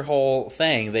 that's their whole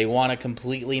thing. They want to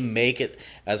completely make it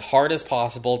as hard as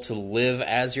possible to live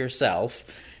as yourself,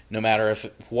 no matter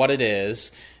what it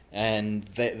is. And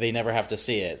they never have to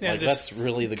see it. Yeah, like, that's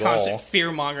really the goal. Constant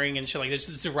fear-mongering and shit like this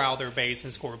just to rile their base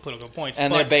and score political points.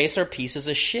 And their base are pieces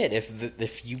of shit.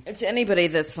 If you... It's anybody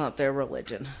that's not their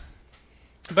religion.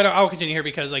 But I'll continue here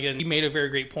because, again, you made a very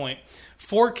great point.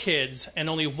 4 kids and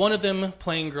only 1 of them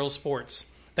playing girls' sports.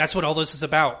 That's what all this is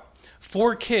about.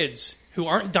 4 kids who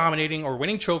aren't dominating or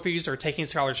winning trophies or taking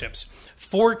scholarships.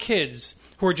 4 kids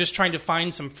who are just trying to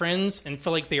find some friends and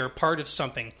feel like they are part of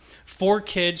something. 4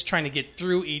 kids trying to get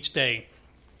through each day.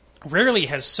 Rarely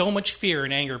has so much fear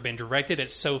and anger been directed at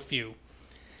so few.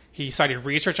 He cited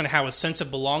research on how a sense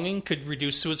of belonging could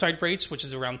reduce suicide rates, which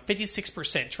is around 56%.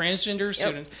 Transgender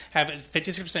students have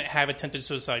 56% have attempted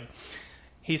suicide.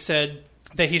 He said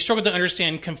that he struggled to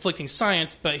understand conflicting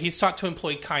science, but he sought to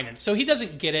employ kindness. So he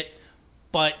doesn't get it,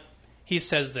 but he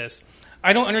says this: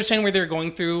 I don't understand where they're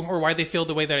going through or why they feel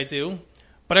the way that I do,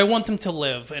 but I want them to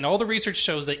live. And all the research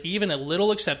shows that even a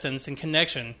little acceptance and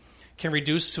connection can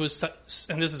reduce suicide,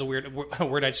 and this is a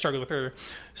word I struggled with earlier,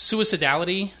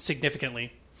 suicidality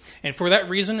significantly. And for that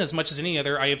reason, as much as any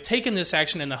other, I have taken this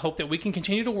action in the hope that we can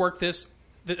continue to work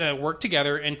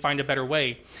together and find a better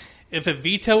way. If a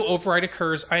veto override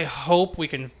occurs, I hope we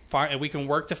can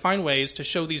work to find ways to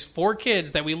show these 4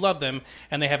 kids that we love them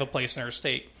and they have a place in our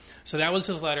state. So that was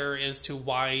his letter as to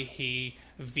why he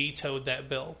vetoed that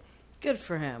bill. Good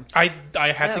for him. I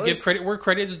have to give credit where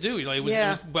credit is due. Like, it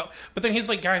was well, but then he's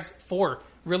like, guys, 4,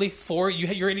 really 4?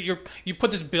 You put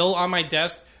this bill on my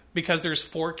desk because there's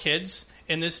 4 kids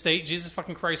in this state. Jesus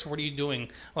fucking Christ, what are you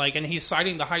doing? Like, and he's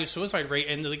citing the high suicide rate,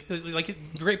 and like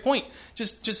great point.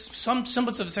 Just some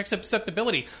semblance of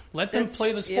acceptability. Let them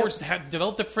play the sports,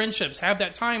 develop the friendships, have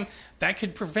that time. That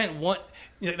could prevent one.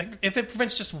 If it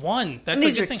prevents just one, that's and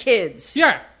these a good are thing. Kids.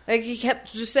 Yeah. Like he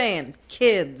kept just saying,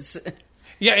 kids.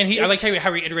 Yeah, and I like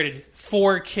how he iterated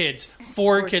 4 kids.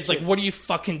 4 kids. Like, what are you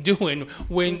fucking doing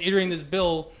when iterating this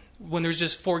bill when there's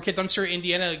just 4 kids? I'm sure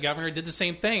Indiana governor did the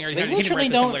same thing. Or They literally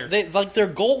don't. Like, their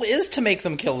goal is to make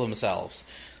them kill themselves.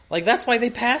 Like, that's why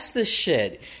they passed this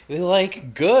shit. They're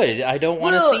like, good, I don't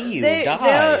want to see you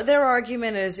die. Their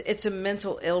argument is it's a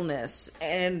mental illness,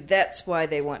 and that's why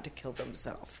they want to kill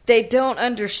themselves. They don't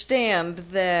understand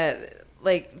that,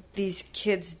 like, these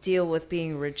kids deal with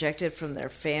being rejected from their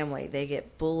family. They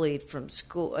get bullied from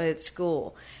school at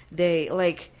school. They,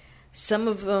 like, some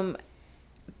of them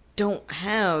don't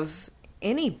have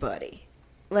anybody.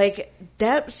 Like,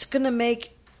 that's going to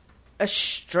make a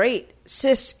straight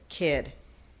cis kid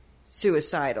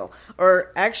suicidal,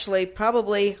 or actually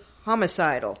probably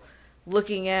homicidal.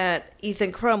 Looking at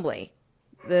Ethan Crumbley,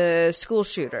 the school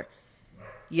shooter,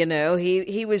 you know,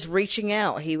 he was reaching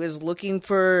out. He was looking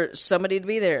for somebody to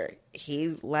be there.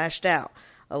 He lashed out.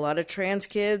 A lot of trans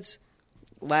kids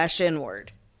lash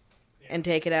inward and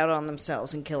take it out on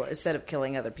themselves and kill it instead of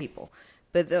killing other people.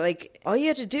 But like, all you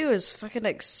have to do is fucking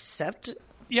accept.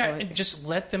 Yeah, and just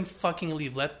let them fucking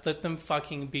leave. Let them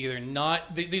fucking be. They're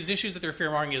not... These issues that they're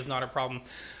fear-mongering is not a problem.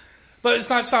 But it's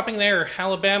not stopping there.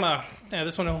 Alabama.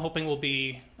 This one I'm hoping will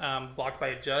be blocked by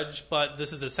a judge, but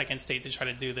this is the second state to try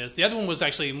to do this. The other one was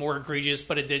actually more egregious,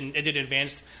 but it did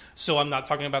advance, so I'm not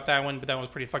talking about that one, but that one was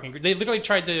pretty fucking... They literally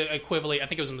tried to equivalent... I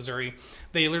think it was in Missouri.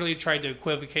 They literally tried to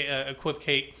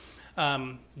equivocate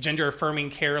gender-affirming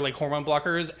care, like hormone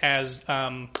blockers, as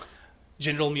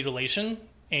genital mutilation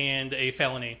and a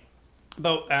felony.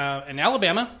 But in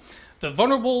Alabama, the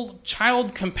Vulnerable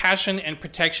Child Compassion and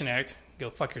Protection Act, go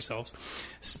fuck yourselves,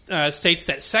 states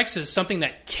that sex is something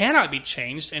that cannot be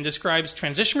changed and describes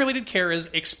transition-related care as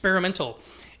experimental.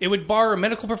 It would bar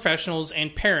medical professionals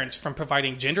and parents from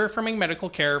providing gender-affirming medical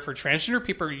care for transgender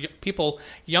people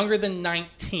younger than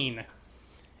 19.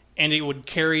 And it would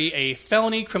carry a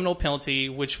felony criminal penalty,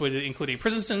 which would include a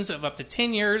prison sentence of up to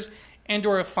 10 years and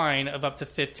or a fine of up to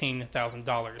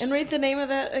 $15,000. And read the name of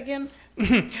that again.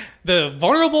 The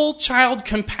Vulnerable Child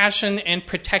Compassion and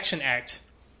Protection Act.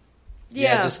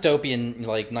 Yeah, dystopian,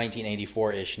 like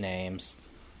 1984-ish names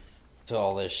to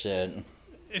all this shit.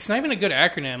 It's not even a good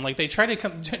acronym. Like,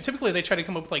 typically they try to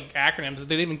come up with like acronyms. They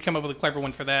didn't even come up with a clever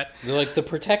one for that. They're like the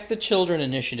Protect the Children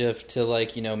initiative to,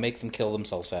 like, you know, make them kill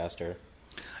themselves faster.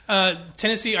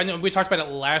 Tennessee, I know we talked about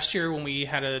it last year when we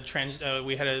had a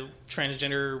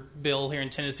transgender bill here in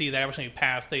Tennessee that actually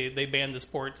passed. They banned the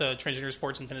transgender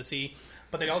sports in Tennessee,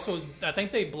 but they also, I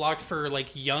think they blocked for like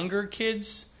younger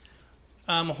kids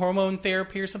hormone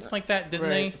therapy or something like that, didn't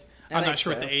they? I'm not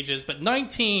sure what the age is, but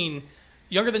 19.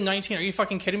 Younger than 19? Are you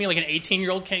fucking kidding me? Like an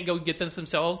 18-year-old can't go get this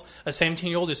themselves? A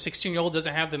 17-year-old, a 16-year-old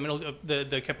doesn't have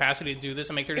the capacity to do this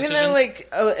and make their decisions? Even though,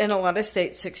 like, in a lot of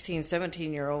states, 16,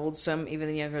 17-year-olds, some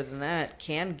even younger than that,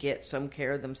 can get some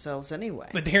care of themselves anyway.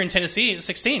 But here in Tennessee, it's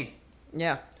 16.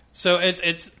 Yeah. So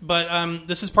but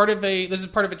this is part of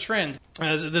a trend.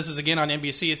 This is again on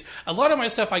NBC. It's a lot of my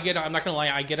stuff I get. I'm not going to lie,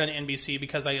 I get on NBC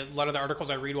because a lot of the articles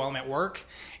I read while I'm at work,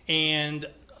 and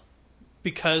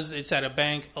because it's at a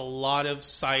bank, a lot of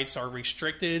sites are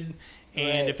restricted,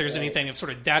 and if there's anything of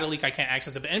sort of data leak, I can't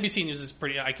access it. But NBC News is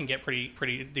I can get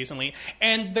pretty decently,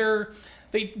 and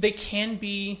they can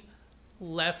be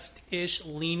left-ish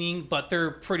leaning, but they're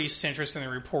pretty centrist in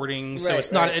their reporting, so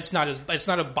it's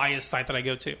not a biased site that I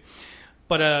go to.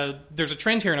 But there's a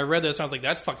trend here, and I read this, and I was like,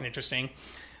 that's fucking interesting.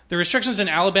 The restrictions in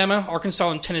Alabama,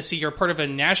 Arkansas, and Tennessee are part of a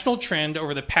national trend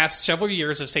over the past several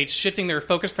years of states shifting their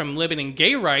focus from limiting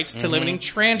gay rights to limiting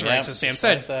trans rights, as Sam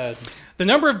said. The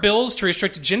number of bills to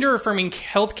restrict gender-affirming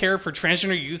health care for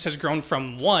transgender youths has grown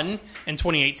from 1 in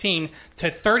 2018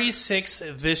 to 36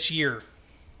 this year,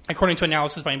 according to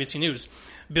analysis by NBC News.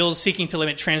 Bills seeking to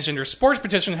limit transgender sports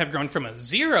participation have grown from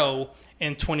 0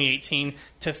 in 2018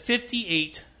 to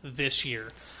 58 this year.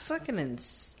 It's fucking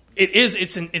insane. It is.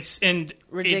 It's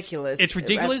ridiculous. It's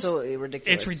ridiculous. Absolutely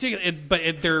ridiculous. It's ridiculous.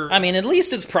 But they're. I mean, at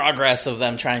least it's progress of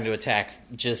them trying to attack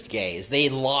just gays. They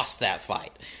lost that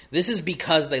fight. This is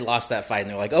because they lost that fight, and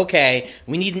they're like, okay,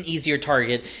 we need an easier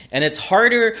target, and it's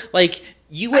harder. Like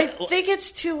I think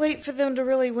it's too late for them to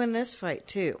really win this fight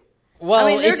too. Well, I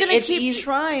mean, they're going to keep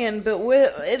trying, but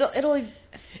it'll.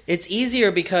 It's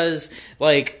easier because,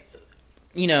 like,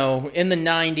 you know, in the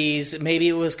 90s, maybe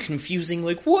it was confusing.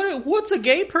 Like, what's a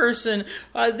gay person?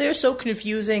 They're so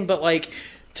confusing. But, like,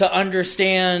 to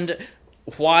understand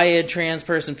why a trans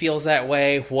person feels that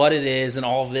way, what it is, and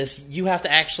all of this, you have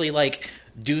to actually, like,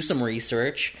 do some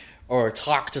research or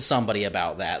talk to somebody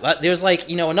about that. There's, like,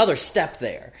 another step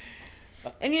there.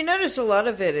 And you notice a lot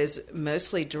of it is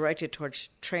mostly directed towards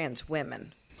trans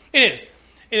women. It is.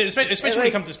 Especially when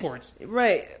it comes to sports.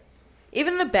 Right.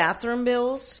 Even the bathroom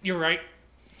bills. You're right.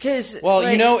 Well,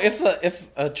 if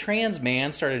a trans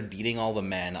man started beating all the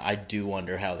men, I do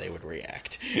wonder how they would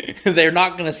react. They're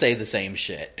not going to say the same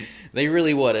shit. They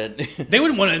really wouldn't. They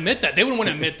wouldn't want to admit that. They wouldn't want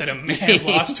to admit that a man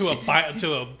lost to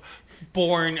a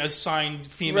born assigned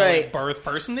female at birth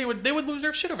person. They would lose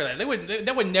their shit over that.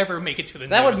 That would never make it to the news.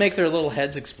 That would make their little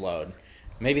heads explode.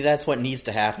 Maybe that's what needs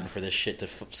to happen for this shit to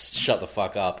shut the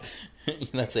fuck up.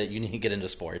 That's it. You need to get into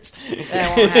sports.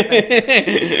 That won't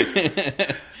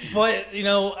happen. But,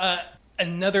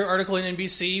 another article in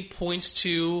NBC points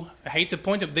to, I hate to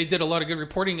point to, they did a lot of good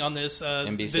reporting on this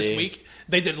this week.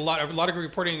 They did a lot of good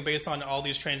reporting based on all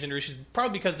these transgender issues,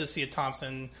 probably because of the Sia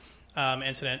Thompson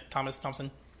incident, Thomas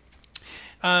Thompson.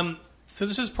 So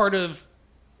this is part of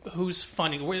who's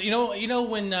funding.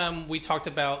 When we talked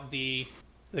about the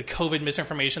COVID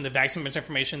misinformation, the vaccine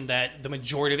misinformation, that the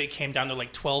majority of it came down to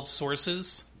like 12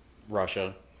 sources.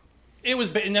 Russia.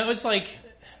 It's like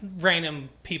random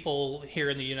people here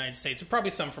in the United States,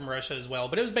 probably some from Russia as well,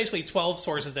 but it was basically 12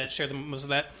 sources that shared most of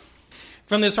that.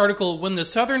 From this article, when the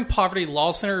Southern Poverty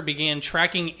Law Center began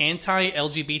tracking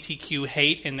anti-LGBTQ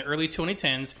hate in the early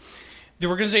 2010s, the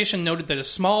organization noted that a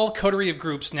small coterie of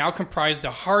groups now comprise the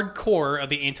hardcore of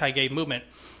the anti-gay movement.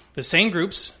 The same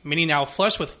groups, many now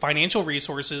flush with financial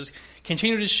resources,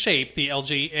 continue to shape the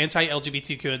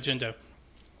anti-LGBTQ agenda.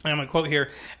 And I'm going to quote here,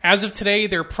 as of today,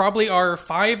 there probably are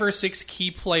 5 or 6 key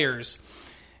players.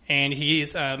 And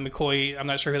he's, McCoy, I'm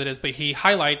not sure who that is, but he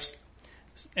highlights,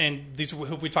 and these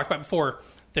who we talked about before,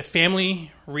 the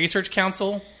Family Research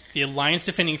Council, the Alliance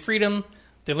Defending Freedom,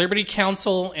 the Liberty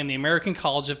Council, and the American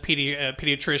College of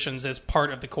Pediatricians as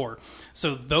part of the core.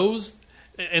 So those...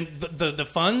 And the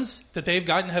funds that they've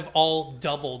gotten have all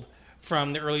doubled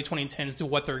from the early 2010s to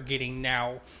what they're getting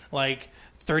now. Like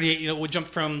 38, we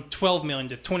jumped from 12 million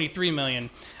to 23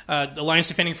 million. Alliance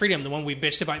Defending Freedom, the one we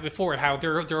bitched about before, how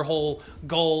their whole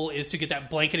goal is to get that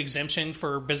blanket exemption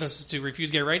for businesses to refuse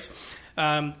gay rights.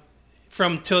 From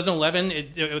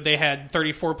 2011, they had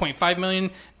 34.5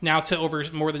 million, now to over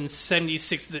more than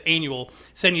 76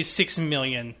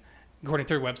 million, according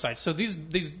to their website. So these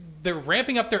they're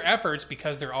ramping up their efforts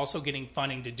because they're also getting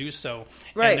funding to do so.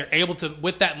 Right. And they're able to,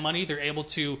 with that money, they're able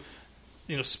to,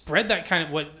 spread that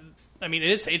kind of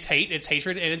it's hate, it's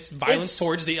hatred, and it's violence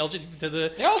towards the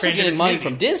LGBT. They're also getting money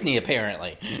from Disney,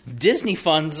 apparently. Disney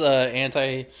funds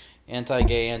anti-gay,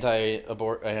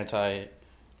 anti-abort,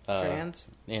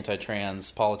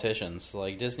 anti-trans politicians.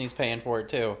 Like, Disney's paying for it,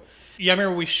 too. Yeah, I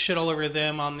remember we shit all over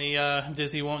them on the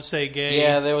Disney Won't Say Gay.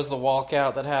 Yeah, there was the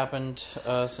walkout that happened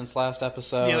since last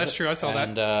episode. Yeah, that's true. I saw that.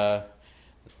 And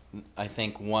I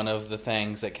think one of the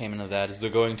things that came into that is they're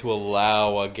going to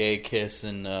allow a gay kiss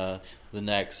in the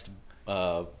next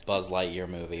Buzz Lightyear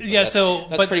movie. Yeah,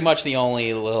 that's pretty much the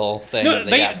only little thing that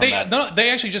they got from that. No, they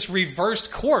actually just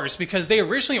reversed course because they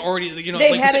originally already,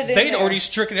 they'd already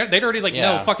stricken it. They'd already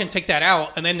no, fucking take that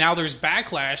out. And then now there's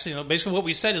backlash. Basically what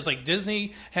we said is like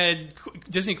Disney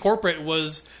corporate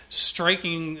was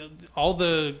striking all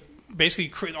the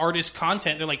basically artist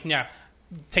content. They're like, nah,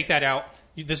 take that out.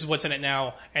 This is what's in it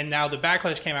now. And now the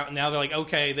backlash came out, and now they're like,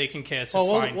 okay, they can kiss. It's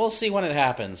fine. We'll see when it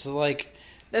happens. So,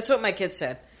 that's what my kid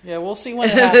said. Yeah, we'll see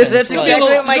when it happens. That's exactly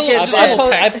what my kid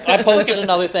said. I posted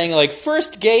another thing,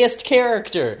 first gayest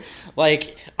character.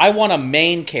 I want a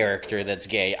main character that's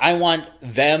gay. I want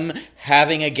them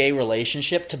having a gay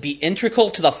relationship to be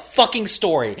integral to the fucking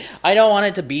story. I don't want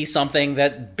it to be something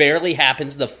that barely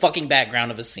happens in the fucking background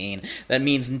of a scene that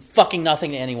means fucking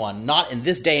nothing to anyone. Not in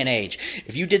this day and age.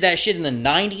 If you did that shit in the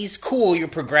 90s, cool, you're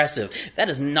progressive. That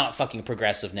is not fucking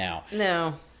progressive now.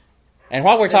 No. And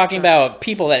while we're talking about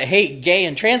people that hate gay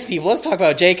and trans people, let's talk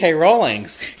about J.K.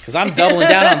 Rowling's, because I'm doubling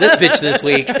down on this bitch this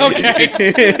week. Okay.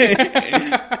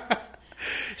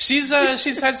 She's had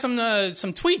some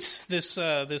tweets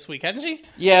this week, hasn't she?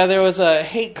 Yeah, there was a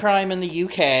hate crime in the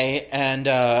UK, and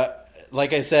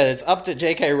like I said, it's up to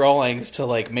J.K. Rowling's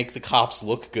to make the cops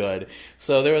look good.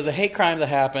 So there was a hate crime that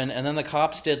happened, and then the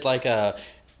cops did a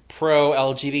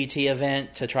pro-LGBT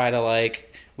event to try to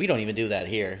we don't even do that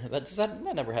here. That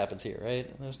never happens here, right?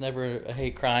 There's never a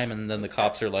hate crime, and then the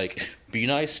cops are like, be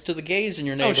nice to the gays in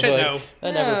your neighborhood. Oh, shit, no.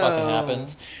 That never fucking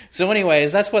happens. So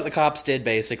anyways, that's what the cops did,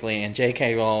 basically, and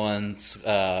J.K. Rowling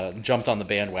jumped on the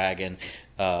bandwagon,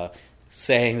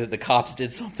 saying that the cops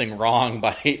did something wrong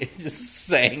by just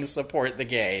saying support the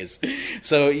gays.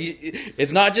 So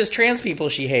it's not just trans people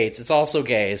she hates, it's also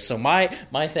gays. So my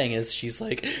thing is, she's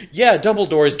like, yeah,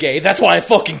 Dumbledore's gay, that's why I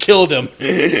fucking killed him.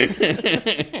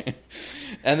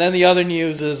 And then the other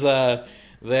news is the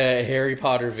Harry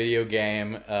Potter video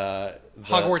game,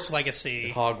 Hogwarts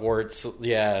Legacy. Hogwarts,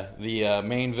 yeah. The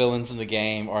main villains in the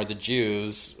game are the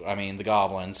Jews. I mean, the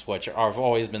goblins, which have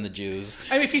always been the Jews.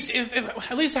 I mean,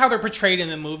 if at least how they're portrayed in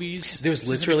the movies. There's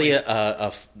literally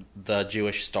the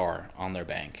Jewish star on their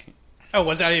bank. Oh,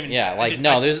 was that even? Yeah, like,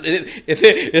 no,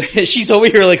 she's over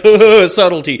here like, oh,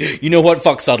 subtlety. You know what?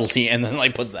 Fuck subtlety. And then,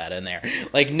 like, puts that in there.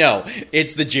 Like, no,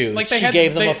 it's the Jews. Like, she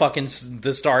gave them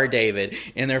the Star of David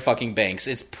in their fucking banks.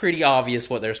 It's pretty obvious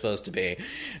what they're supposed to be.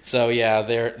 So, yeah,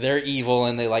 they're evil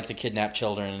and they like to kidnap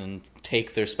children and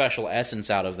take their special essence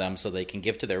out of them so they can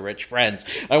give to their rich friends.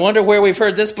 I wonder where we've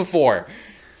heard this before.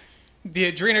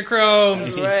 The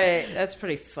adrenochromes. Right, that's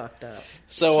pretty fucked up.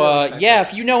 So, really yeah,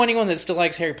 if you know anyone that still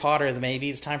likes Harry Potter, then maybe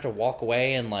it's time to walk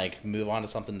away and, like, move on to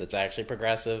something that's actually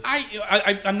progressive.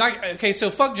 I'm not... Okay, so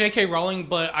fuck J.K. Rowling,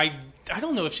 but I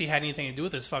don't know if she had anything to do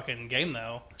with this fucking game,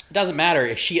 though. It doesn't matter.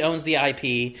 If she owns the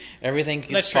IP, everything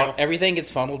gets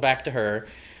funneled back to her.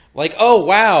 Like, oh,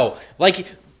 wow. Like...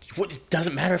 It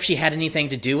doesn't matter if she had anything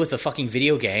to do with the fucking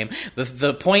video game.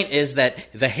 The point is that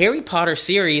the Harry Potter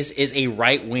series is a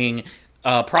right-wing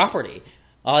property.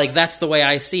 Like, that's the way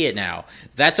I see it now.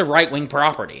 That's a right-wing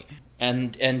property.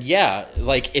 And yeah,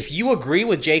 like, if you agree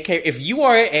with JK, if you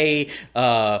are a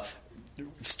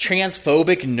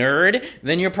transphobic nerd,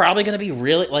 then you're probably going to be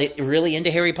really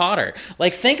into Harry Potter.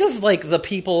 Like, think of, like, the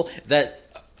people that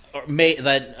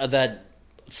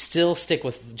still stick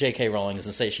with J.K. Rowling and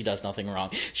say she does nothing wrong.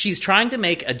 She's trying to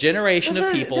make a generation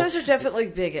of people... Those are definitely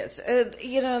bigots.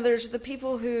 There's the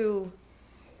people who...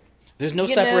 There's no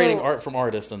separating art from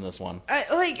artist in this one.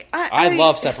 I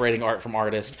love separating art from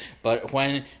artist, but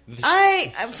when...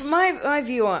 From my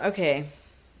view on... Okay.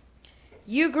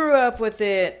 You grew up with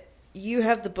it. You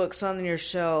have the books on your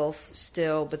shelf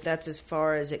still, but that's as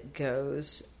far as it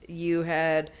goes. You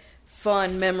had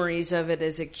fond memories of it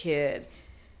as a kid.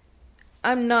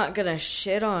 I'm not going to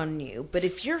shit on you, but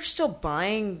if you're still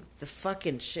buying the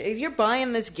fucking shit, if you're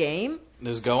buying this game...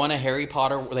 There's going to Harry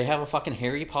Potter... They have a fucking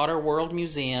Harry Potter World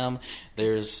Museum.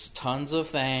 There's tons of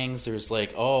things. There's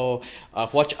like,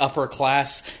 what upper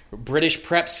class British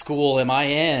prep school am I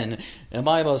in? Am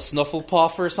I a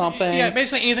Snufflepuff or something? Yeah,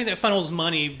 basically anything that funnels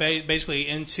money basically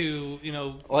into,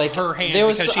 like, her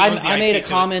hands. I made a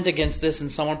comment against this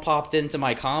and someone popped into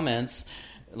my comments...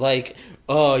 Like,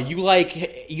 you like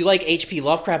H.P.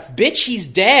 Lovecraft? Bitch, he's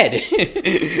dead.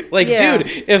 Like, yeah. Dude,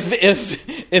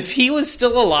 if he was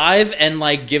still alive and,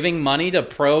 like, giving money to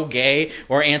pro-gay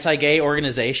or anti-gay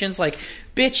organizations, like,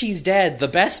 bitch, he's dead. The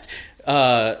best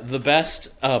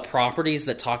properties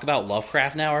that talk about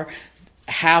Lovecraft now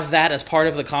have that as part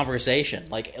of the conversation,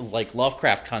 like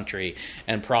Lovecraft Country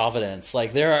and Providence.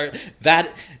 Like,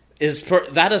 that is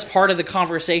part of the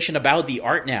conversation about the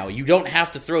art now. You don't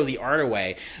have to throw the art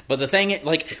away. But the thing,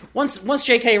 like, once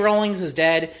J.K. Rowling is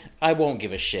dead, I won't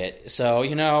give a shit. So,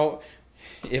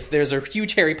 if there's a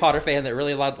huge Harry Potter fan that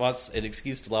really wants an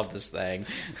excuse to love this thing,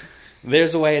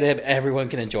 there's a way that everyone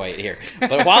can enjoy it here.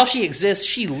 But while she exists,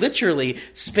 she literally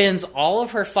spends all of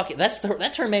her fucking...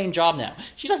 That's her main job now.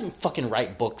 She doesn't fucking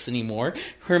write books anymore.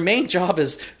 Her main job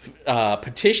is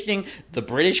petitioning the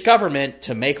British government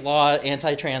to make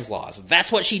anti-trans laws.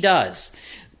 That's what she does.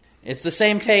 It's the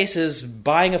same case as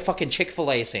buying a fucking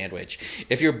Chick-fil-A sandwich.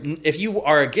 If you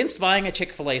are against buying a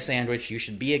Chick-fil-A sandwich, you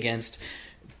should be against...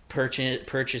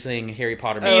 purchasing Harry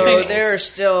Potter. There are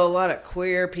still a lot of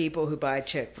queer people who buy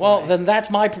Chick-fil-A. Well, then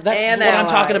that's what I'm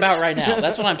talking about right now.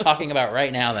 That's what I'm talking about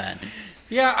right now. Then,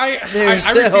 yeah, there's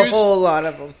I refuse, a whole lot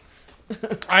of them.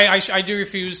 I do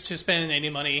refuse to spend any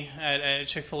money at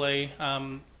Chick-fil-A.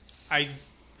 I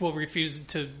will refuse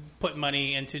to put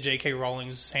money into J.K.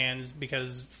 Rowling's hands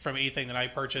because from anything that I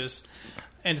purchase,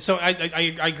 and so I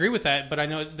agree with that. But I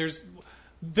know there's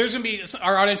going to be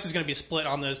our audience is going to be split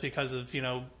on this because of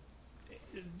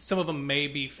some of them may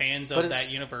be fans of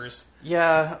that universe.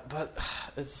 Yeah, but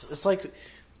it's like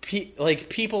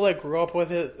people that grew up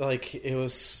with it, like it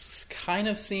was kind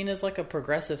of seen as like a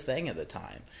progressive thing at the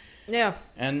time. Yeah,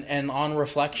 and on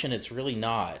reflection, it's really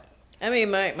not. I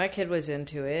mean, my kid was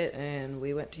into it, and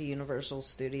we went to Universal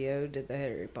Studio, did the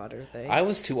Harry Potter thing. I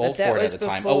was too old for it at the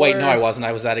time. Oh, wait, no, I wasn't.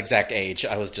 I was that exact age.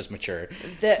 I was just mature.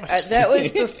 That was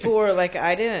before, like,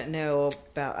 I didn't know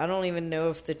about... I don't even know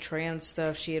if the trans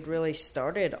stuff, she had really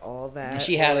started all that.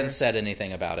 She hadn't said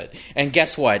anything about it. And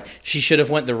guess what? She should have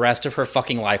went the rest of her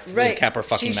fucking life and kept her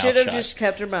fucking mouth shut. She should have just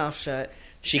kept her mouth shut.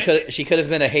 She could have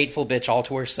been a hateful bitch all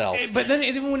to herself. But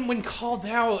then when called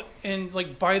out and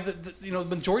like by the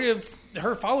majority of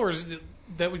her followers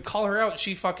that would call her out,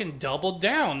 she fucking doubled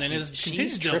down and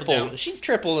continues to double down. She's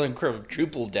tripled and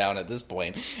quadrupled down at this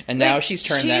point, and now she's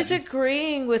turned. She's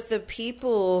agreeing with the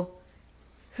people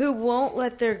who won't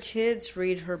let their kids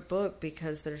read her book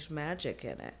because there's magic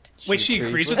in it. Wait, she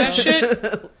agrees with that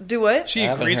shit? Do what? She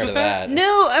agrees with that?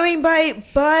 No, I mean by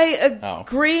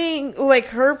agreeing, like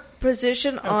her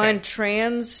position on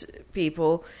trans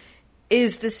people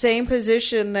is the same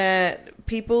position that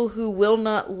people who will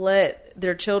not let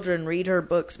their children read her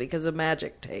books because of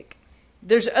magic take.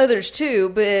 There's others too,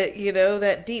 but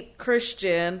that deep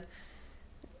Christian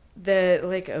that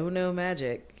like, oh no,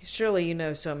 magic. Surely you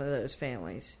know some of those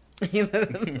families. It's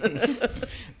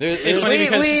funny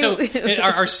because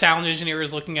our sound engineer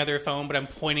is looking at their phone, but I'm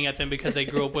pointing at them because they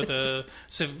grew up with a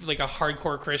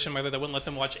hardcore Christian mother that wouldn't let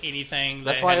them watch anything.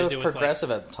 That's why it was progressive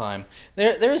at the time.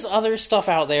 There's other stuff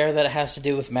out there that has to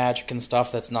do with magic and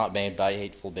stuff that's not made by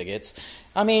hateful bigots.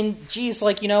 I mean, geez,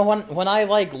 like when I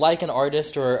like an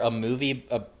artist or a movie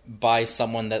by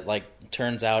someone that like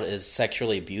turns out is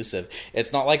sexually abusive,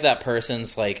 it's not like that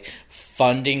person's like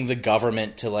funding the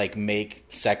government to like make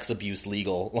sex abuse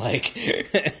legal. Like,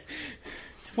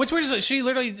 what's weird is that she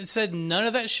literally said none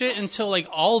of that shit until like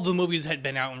all the movies had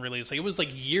been out and released. Like it was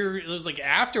like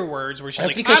afterwards where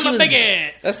she's like, I'm a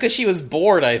bigot. That's because she was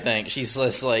bored. I think she's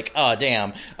just like, oh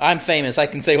damn, I'm famous. I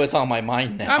can say what's on my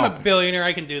mind now. I'm a billionaire.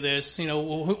 I can do this.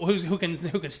 Who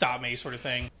can stop me? Sort of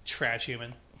thing. Trash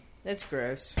human. That's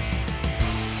gross.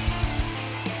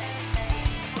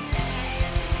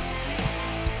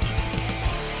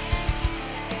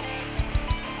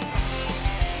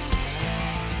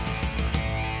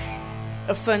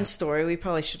 A fun story. We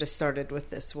probably should have started with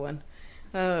this one.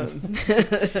 We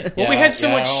had so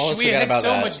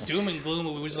much doom and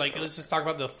gloom. We was like, let's just talk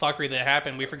about the fuckery that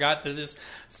happened. We forgot that this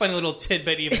funny little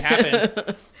tidbit even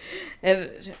happened.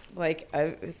 And like,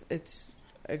 it's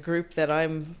a group that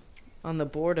I'm on the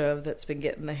board of that's been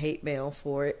getting the hate mail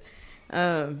for it.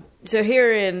 So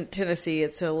here in Tennessee,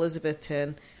 it's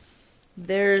Elizabethton.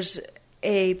 There's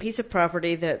a piece of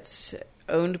property that's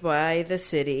owned by the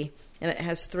city, and it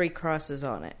has 3 crosses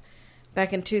on it.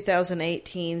 Back in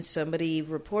 2018, somebody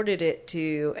reported it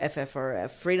to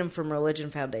FFRF, Freedom from Religion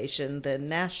Foundation, the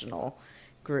national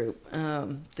group,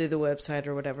 through the website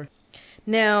or whatever.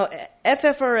 Now,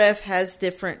 FFRF has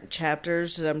different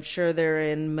chapters, and I'm sure they're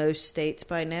in most states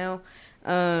by now.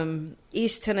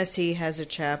 East Tennessee has a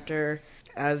chapter.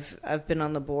 I've been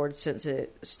on the board since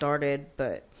it started,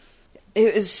 but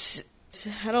it was,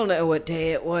 I don't know what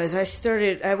day it was.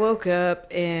 I woke up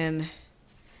and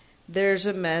there's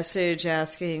a message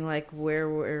asking like where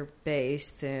we're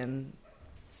based, and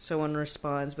someone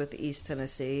responds with East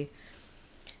Tennessee.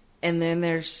 And then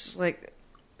there's like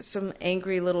some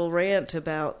angry little rant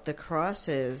about the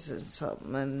crosses and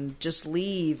something, and just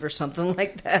leave or something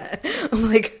like that.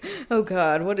 I'm like, oh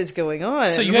God, what is going on?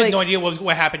 So you had no idea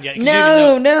what happened yet?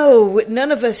 No,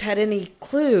 none of us had any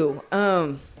clue.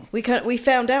 We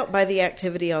found out by the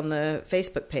activity on the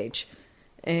Facebook page.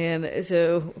 And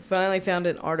so finally found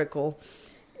an article.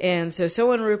 And so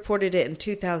someone reported it in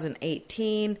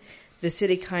 2018. The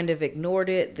city kind of ignored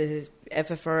it. The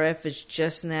FFRF is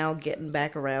just now getting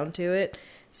back around to it.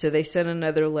 So they sent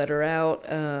another letter out,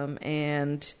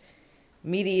 and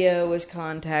media was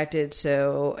contacted.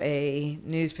 So a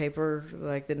newspaper,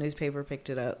 like the newspaper, picked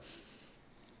it up.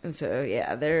 And so,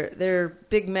 yeah, they're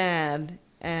big mad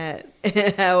at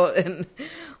how, and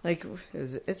like,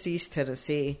 it's East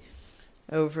Tennessee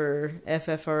over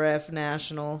FFRF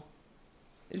National.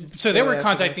 So they were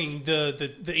contacting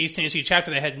the East Tennessee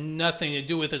chapter that had nothing to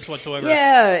do with this whatsoever.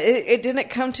 Yeah, it didn't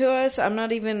come to us. I'm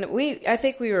not even. I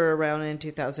think we were around in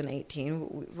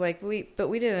 2018. We had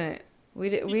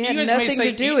nothing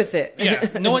to do with it. Yeah,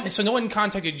 no one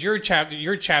contacted your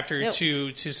chapter nope.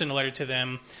 to send a letter to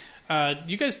them.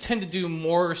 You guys tend to do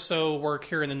more so work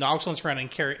here in the Knoxville and surrounding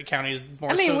counties.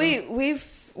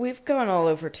 We've gone all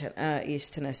over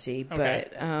East Tennessee,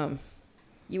 but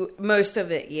most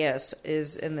of it, yes,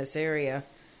 is in this area.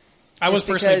 I was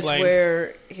personally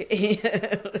blamed.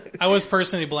 I was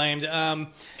personally blamed.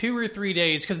 2 or 3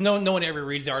 days, because no one ever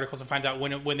reads the articles and finds out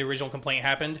when the original complaint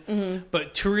happened. Mm-hmm.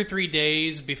 But 2 or 3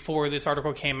 days before this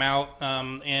article came out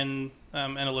in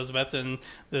Elizabeth and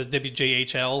the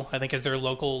WJHL, I think is their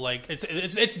local, like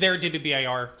it's their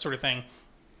WBIR sort of thing.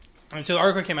 And so the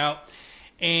article came out,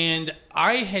 and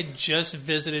I had just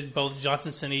visited both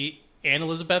Johnson City and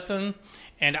Elizabethton,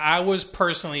 and I was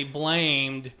personally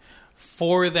blamed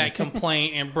for that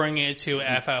complaint and bringing it to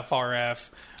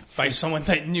FFRF by someone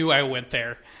that knew I went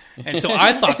there. And so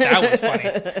I thought that was funny.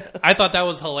 I thought that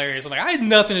was hilarious. I'm like, I had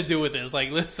nothing to do with this.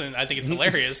 Like, listen, I think it's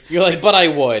hilarious. You're like, but I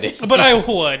would. But I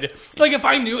would. Like, if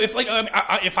I knew,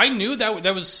 if I knew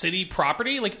that was city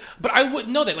property, like, but I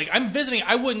wouldn't know that. Like, I'm visiting,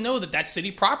 I wouldn't know that that's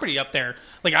city property up there.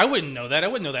 Like, I wouldn't know that. I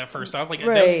wouldn't know that first off. Like,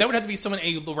 Right. that would have to be someone,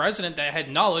 a resident that had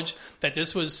knowledge that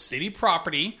this was city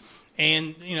property.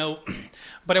 And,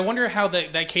 but I wonder how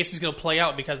that case is going to play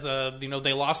out because,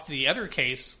 they lost the other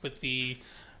case with the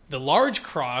large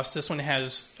cross. This one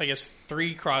has, I guess,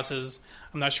 3 crosses.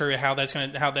 I'm not sure how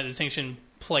that distinction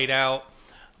played out,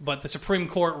 but the Supreme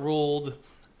Court ruled,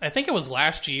 I think it was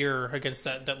last year, against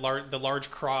the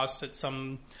large cross at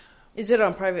some. Is it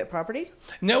on private property?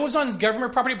 No, it was on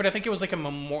government property, but I think it was like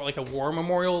a war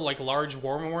memorial, like a large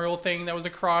war memorial thing that was a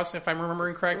cross, if I'm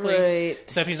remembering correctly. Right.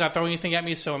 Stephanie's not throwing anything at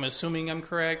me, so I'm assuming I'm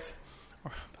correct.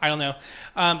 I don't know,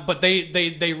 but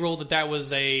they ruled that was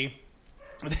They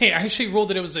actually ruled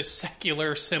that it was a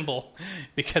secular symbol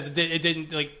because it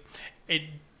didn't like it.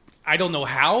 I don't know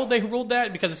how they ruled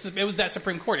that because it was that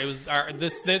Supreme Court. It was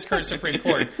this current Supreme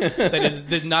Court that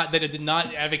it did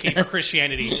not advocate for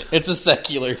Christianity. It's a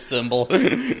secular symbol.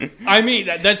 I mean,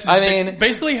 that's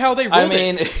basically how they ruled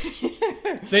it.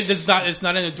 It's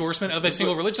not an endorsement of a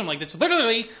single religion. Like, it's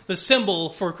literally the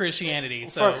symbol for Christianity.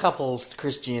 So. For a couple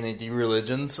Christianity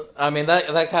religions. I mean,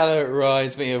 that kind of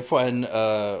reminds me of when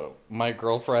my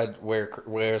girlfriend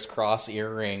wears cross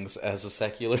earrings as a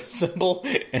secular symbol,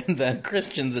 and then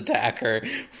Christians attack her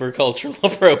for cultural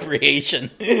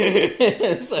appropriation.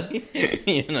 So,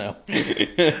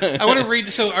 I want to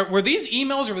read. So, were these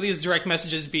emails or were these direct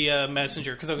messages via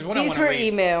Messenger? Because there's one I want to read.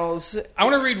 These were emails. I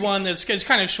want to read one that's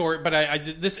kind of short, but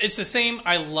it's the same.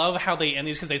 I love how they end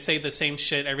these because they say the same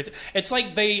shit. Everything. It's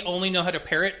like they only know how to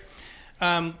parrot,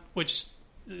 which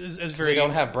is very. They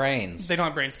don't have brains. They don't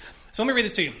have brains. So let me read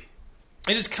this to you.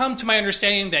 It has come to my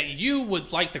understanding that you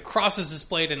would like the crosses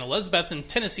displayed in Elizabethton,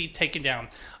 Tennessee taken down.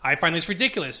 I find this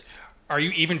ridiculous. Are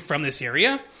you even from this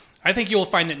area? I think you will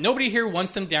find that nobody here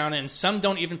wants them down, and some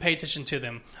don't even pay attention to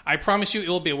them. I promise you it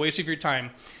will be a waste of your time.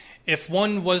 If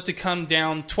one was to come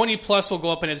down, 20 plus will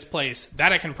go up in its place.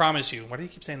 That I can promise you. Why do you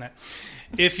keep saying that?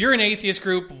 If you're an atheist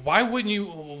group, why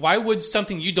would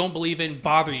something you don't believe in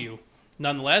bother you?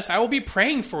 Nonetheless, I will be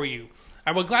praying for you.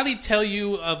 I will gladly tell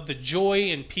you of the joy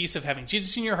and peace of having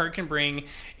Jesus in your heart can bring.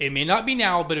 It may not be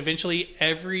now, but eventually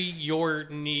your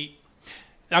knee...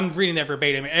 I'm reading that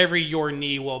verbatim. Every your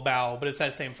knee will bow, but it's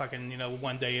that same fucking,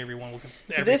 one day every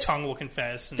tongue will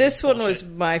confess. This one was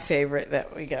my favorite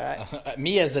that we got.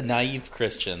 Me as a naive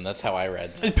Christian, that's how I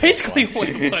read that. It's basically what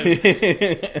it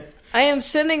was. I am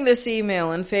sending this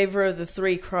email in favor of the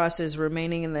 3 crosses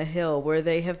remaining in the hill where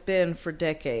they have been for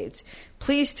decades.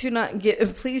 Please do not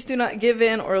give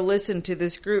in or listen to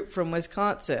this group from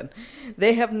Wisconsin.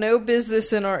 They have no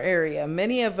business in our area.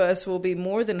 Many of us will be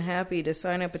more than happy to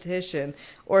sign a petition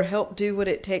or help do what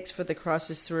it takes for the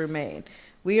crosses to remain.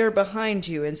 We are behind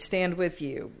you and stand with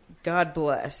you. God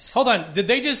bless. Hold on. Did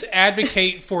they just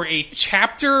advocate for a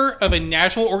chapter of a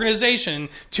national organization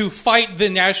to fight the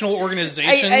national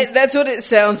organization? That's what it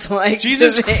sounds like.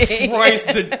 Jesus Christ.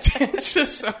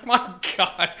 Oh my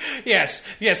God. Yes.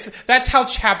 That's how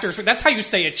that's how you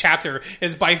say a chapter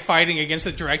is by fighting against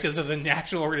the directives of the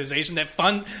national organization that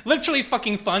literally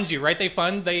fucking funds you, right? They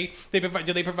provide,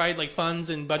 do they provide like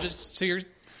funds and budgets to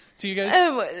you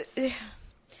guys?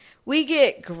 We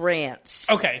get grants.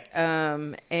 Okay.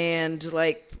 And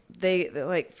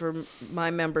they for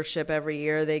my membership every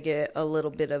year, they get a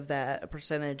little bit of that, a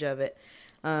percentage of it.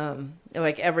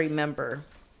 Every member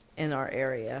in our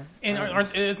area.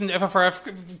 And isn't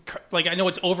FFRF, like, I know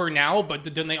it's over now, but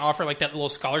didn't they offer like that little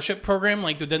scholarship program?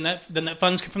 Like, didn't that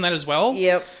funds come from that as well?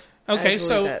 Yep. Okay,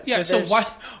 so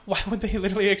why would they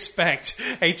literally expect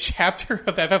a chapter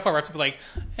of FFRF to be like,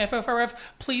 FFRF,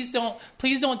 please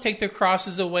don't take the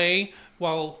crosses away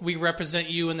while we represent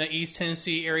you in the East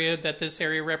Tennessee area that this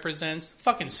area represents?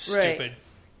 Fucking stupid.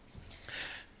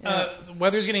 Right.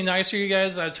 Weather's getting nicer, you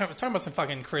guys. I was talking about some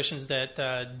fucking Christians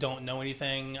that don't know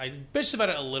anything. I bitched about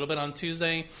it a little bit on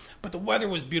Tuesday, but the weather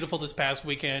was beautiful this past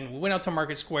weekend. We went out to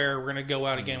Market Square. We're going to go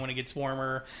out again when it gets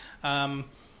warmer.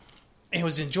 And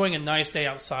was enjoying a nice day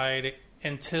outside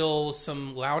until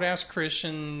some loud-ass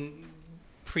Christian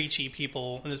preachy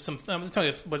people. And I'm going to tell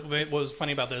you what was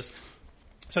funny about this.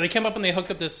 So they came up and they hooked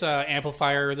up this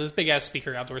amplifier, this big-ass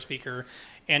speaker, outdoor speaker,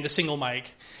 and a single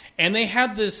mic. And they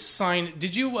had this sign.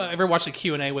 Did you ever watch the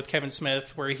Q&A with Kevin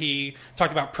Smith where he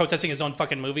talked about protesting his own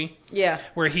fucking movie? Yeah.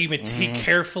 Where he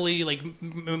carefully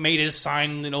made his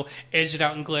sign, edged it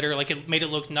out in glitter, like it made it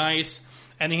look nice.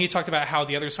 And then he talked about how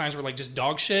the other signs were like just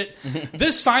dog shit.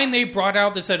 This sign they brought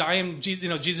out that said, "I am Jesus,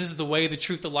 Jesus is the way, the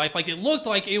truth, the life." Like, it looked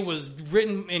like it was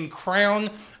written in crayon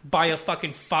by a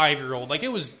fucking 5-year-old. Like, it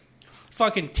was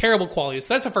fucking terrible quality.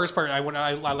 So that's the first part I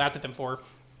laughed at them for.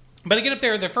 But they get up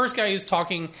there, the first guy is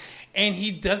talking, and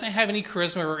he doesn't have any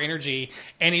charisma or energy,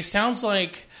 and he sounds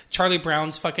like Charlie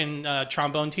Brown's fucking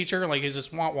trombone teacher. Like, he's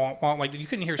just wah wah wah. Like, you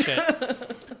couldn't hear shit.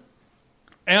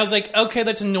 And I was like, okay,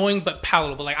 that's annoying but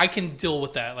palatable. Like, I can deal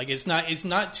with that. Like, it's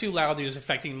not too loud that it's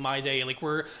affecting my day. Like,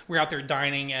 we're out there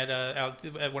dining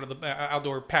at one of the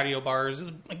outdoor patio bars. It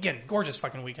was, again, gorgeous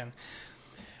fucking weekend.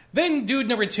 Then dude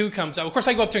number 2 comes out. Of course,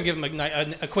 I go up to him and give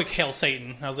him a quick Hail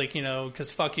Satan. I was like,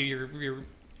 because fuck you, you're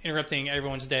interrupting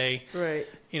everyone's day, Right.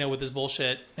 With this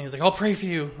bullshit. And he's like, I'll pray for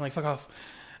you. I'm like, fuck off.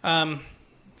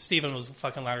 Steven was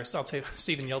fucking louder. So I'll tell you,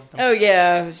 Steven yelled at them. Oh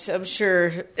yeah, I'm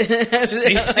sure.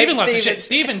 Steven lost his shit.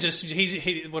 Steven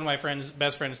he one of my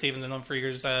best friends, Steven's known for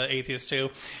years, atheist too.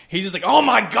 He's just like, oh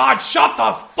my god, shut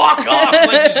the fuck up!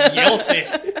 Like, just yells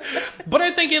it. But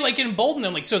I think it like emboldened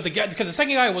them. Like, so the guy, because the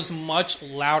second guy was much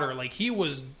louder. Like, he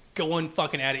was going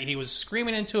fucking at it. He was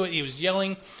screaming into it. He was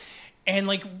yelling. And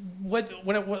like what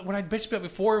I bitched about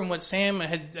before, and what Sam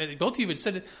had, both of you had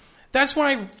said, that's when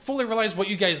I fully realized what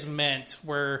you guys meant.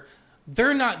 Where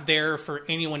they're not there for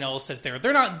anyone else that's there.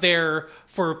 They're not there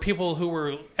for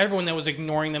everyone that was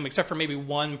ignoring them, except for maybe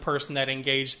one person that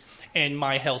engaged in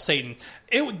my Hail Satan.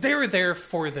 They were there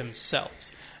for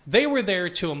themselves. They were there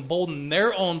to embolden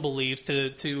their own beliefs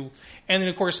and then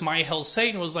of course my Hail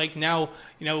Satan was like, now,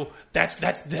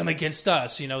 that's them against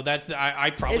us. That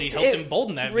I probably helped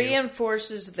embolden that view.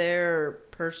 Reinforces their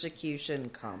persecution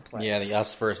complex. Yeah, the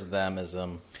us versus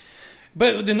themism.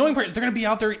 But the annoying part is they're going to be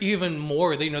out there even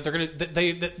more.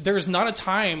 There's not a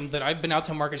time that I've been out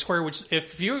to Market Square, which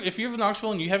if you're in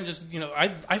Knoxville and you haven't just,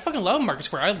 I fucking love Market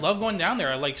Square. I love going down there.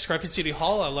 I like Scruffy City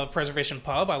Hall. I love Preservation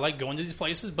Pub. I like going to these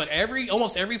places. But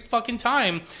almost every fucking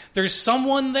time, there's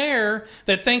someone there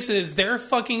that thinks that it's their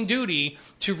fucking duty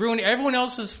to ruin everyone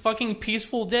else's fucking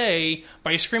peaceful day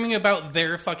by screaming about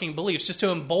their fucking beliefs, just to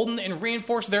embolden and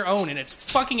reinforce their own. And it's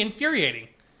fucking infuriating.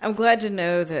 I'm glad to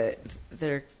know that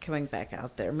they're coming back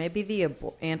out there. Maybe the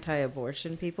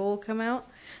anti-abortion people will come out.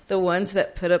 The ones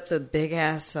that put up the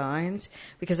big-ass signs.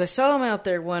 Because I saw them out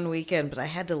there one weekend, but I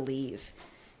had to leave.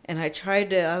 And I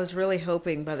was really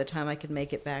hoping by the time I could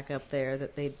make it back up there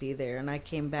that they'd be there. And I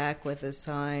came back with a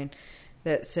sign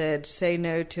that said, "Say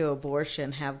no to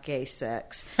abortion, have gay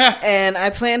sex." And I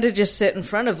planned to just sit in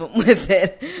front of them with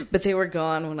it, but they were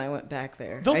gone when I went back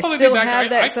there. They'll I probably still be back.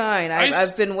 have that sign.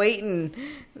 I've been waiting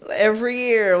every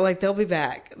year. Like, they'll be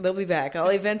back. They'll be back. I'll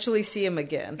eventually see them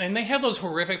again. And they have those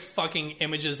horrific fucking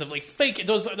images of like fake.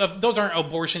 Those aren't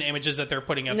abortion images that they're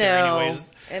putting up there anyways.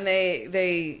 And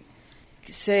they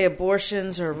say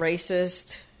abortions are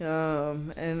racist,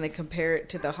 and they compare it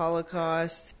to the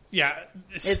Holocaust. Yeah,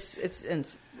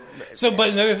 So,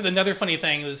 but another funny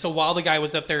thing is, so while the guy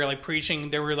was up there like preaching,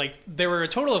 there were a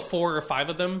total of 4 or 5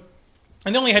 of them,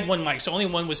 and they only had one mic, so only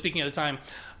one was speaking at a time.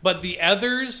 But the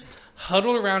others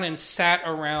huddled around and sat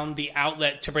around the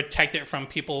outlet to protect it from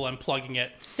people unplugging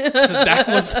it. So that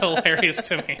was hilarious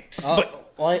to me.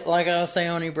 But like I was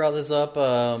saying when you brought this up,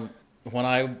 when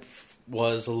I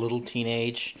was a little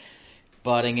teenage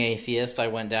budding atheist, I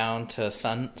went down to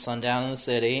Sundown in the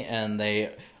City, and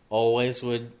that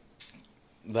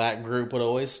group would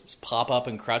always pop up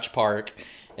in Crutch Park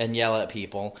and yell at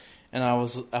people. And I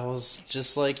was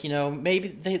just like, maybe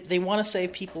they want to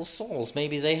save people's souls.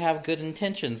 Maybe they have good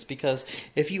intentions, because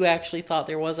if you actually thought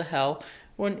there was a hell,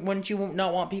 wouldn't you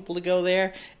not want people to go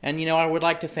there? And, I would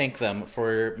like to thank them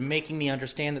for making me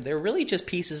understand that they're really just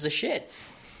pieces of shit.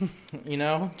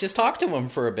 Just talk to them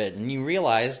for a bit, and you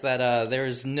realize that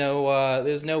there's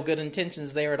no good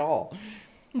intentions there at all.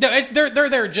 No, they're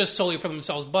there just solely for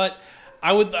themselves, but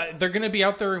they're going to be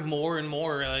out there more and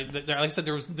more. Like I said,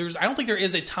 there's I don't think there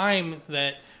is a time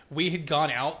that we had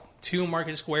gone out to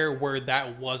Market Square where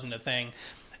that wasn't a thing.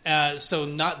 So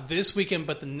not this weekend,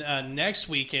 but the next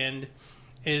weekend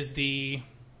is the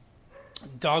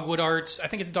Dogwood Arts. I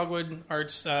think it's Dogwood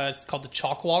Arts. It's called the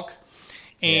Chalk Walk,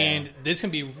 and this can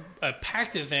be a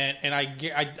packed event. And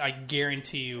I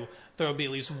guarantee you there will be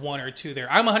at least 1 or 2 there.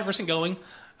 I'm 100% going.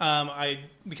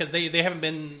 Because they haven't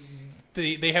been.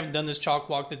 They haven't done this chalk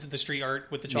walk, the street art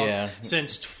with the chalk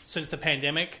since the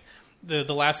pandemic.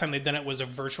 The last time they've done it was a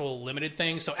virtual limited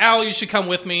thing. So Al, you should come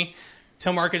with me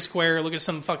to Market Square, look at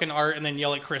some fucking art, and then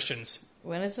yell at Christians.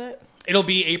 When is it? It'll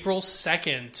be April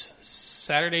 2nd.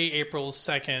 Saturday, April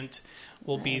 2nd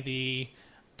will be the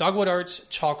Dogwood Arts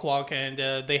Chalk Walk, and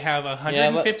they have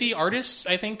 150 artists,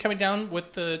 I think, coming down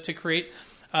to create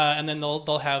and then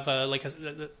they'll have like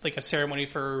a ceremony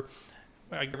for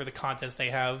the contest they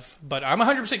have. But I'm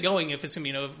 100% going if it's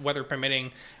gonna be weather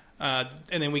permitting, and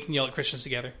then we can yell at Christians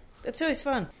together. That's always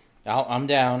fun. I'm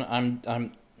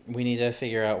down. We need to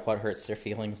figure out what hurts their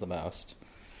feelings the most.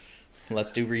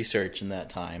 Let's do research in that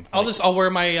time. I'll wear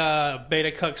my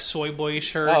Beta Cuck Soy Boy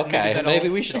shirt. Okay, maybe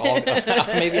we should all.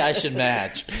 Maybe I should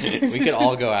match. We could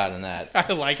all go out in that.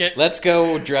 I like it. Let's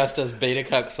go dressed as Beta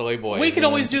Cuck Soy Boy. We could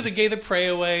always do the Gay the Pray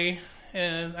Away,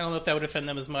 and I don't know if that would offend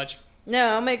them as much.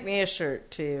 No, I'll make me a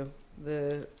shirt too.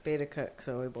 The Beta Cuck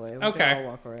Soy Boy. We can all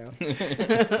walk around.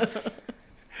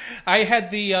 I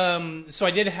had so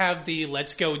I did have the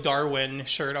Let's Go Darwin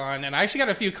shirt on, and I actually got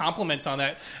a few compliments on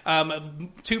that.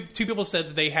 Two people said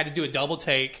that they had to do a double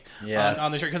take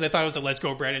on the shirt because they thought it was the Let's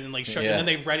Go Brandon shirt, and then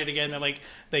they read it again, and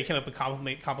they came up and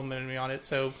complimented me on it.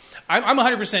 So I'm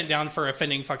 100% down for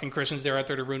offending fucking Christians. They're out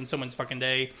there to ruin someone's fucking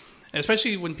day, and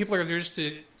especially when people are there just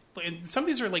to. And some of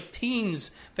these are like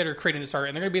teens that are creating this art,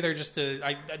 and they're going to be there just to.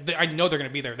 I know they're going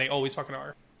to be there. They always fucking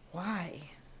are. Why?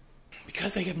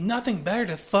 Because they have nothing better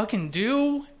to fucking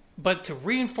do but to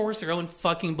reinforce their own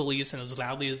fucking beliefs and as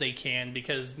loudly as they can,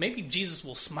 because maybe Jesus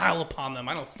will smile upon them.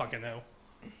 I don't fucking know.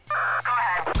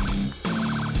 Yeah,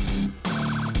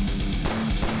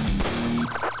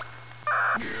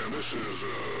 this is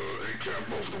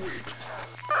ACAB of the week.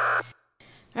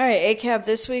 All right, ACAB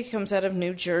this week comes out of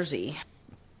New Jersey.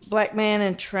 Black man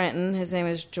in Trenton. His name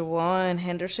is Jawan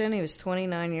Henderson. He was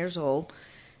 29 years old.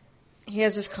 He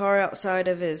has his car outside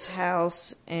of his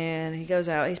house, and he goes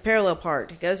out. He's parallel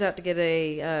parked. He goes out to get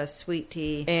a sweet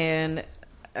tea, and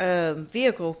a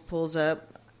vehicle pulls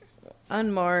up.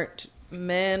 Unmarked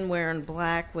men wearing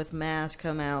black with masks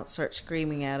come out, start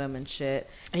screaming at him and shit.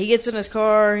 He gets in his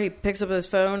car. He picks up his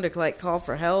phone to call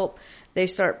for help. They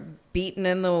start beating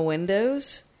in the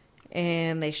windows,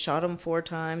 and they shot him 4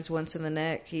 times, once in the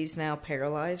neck. He's now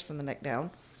paralyzed from the neck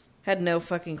down. Had no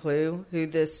fucking clue who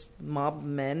this mob of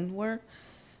men were.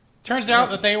 Turns out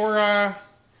that they were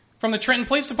from the Trenton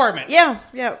Police Department. Yeah.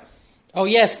 Oh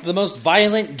yes, the most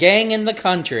violent gang in the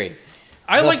country.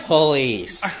 The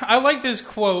police. I like this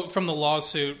quote from the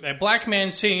lawsuit. A black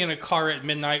man sitting in a car at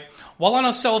midnight while on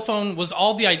a cell phone was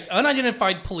all the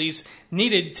unidentified police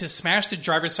needed to smash the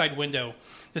driver's side window.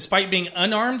 Despite being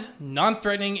unarmed,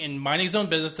 non-threatening, and minding his own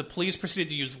business, the police proceeded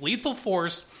to use lethal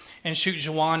force and shoot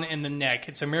Jawan in the neck.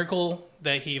 It's a miracle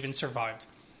that he even survived.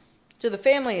 So the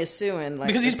family is suing.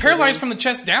 Because he's paralyzed from the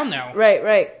chest down now.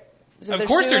 Right. So of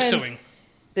course they're suing.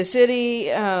 The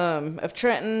city of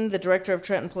Trenton, the director of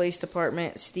Trenton Police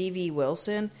Department, Stevie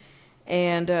Wilson,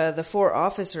 and the 4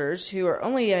 officers who are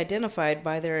only identified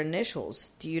by their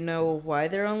initials. Do you know why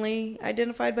they're only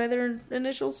identified by their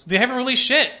initials? They haven't released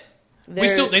shit. They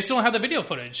still don't have the video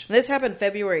footage. This happened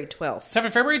February 12th. It's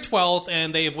happened February 12th,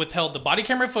 and they have withheld the body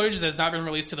camera footage that has not been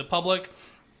released to the public.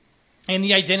 And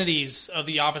the identities of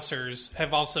the officers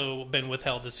have also been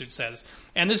withheld, the suit says.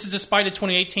 And this is despite a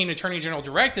 2018 Attorney General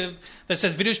directive that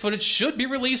says video footage should be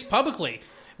released publicly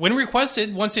when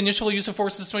requested once the initial use of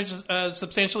force is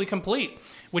substantially complete,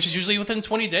 which is usually within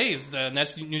 20 days. And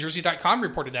that's NewJersey.com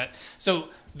reported that. So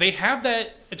they have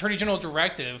that Attorney General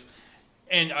directive,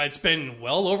 and it's been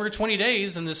well over 20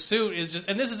 days, and this suit is just...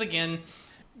 And this is, again,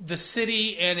 the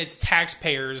city and its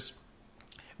taxpayers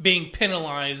being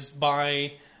penalized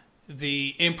by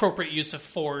the inappropriate use of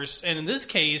force, and in this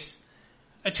case,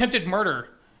 attempted murder.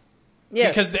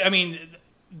 Yes. Because, I mean,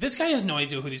 this guy has no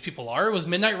idea who these people are. It was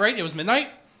midnight, right? It was midnight?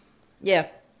 Yeah.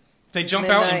 They jump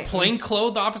out in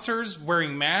plain-clothed officers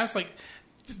wearing masks. Like,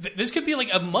 this could be like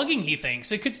a mugging, he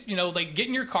thinks. It could, get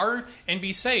in your car and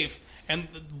be safe. And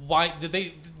why did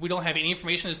they... We don't have any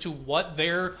information as to what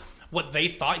they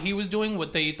thought he was doing,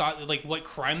 what they thought, what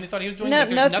crime they thought he was doing. No,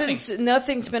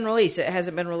 nothing's been released. It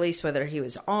hasn't been released whether he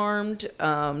was armed.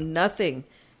 Nothing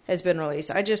has been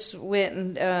released. I just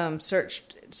went and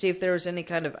searched to see if there was any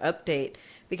kind of update,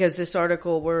 because this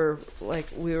article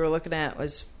we were looking at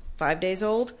was 5 days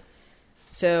old.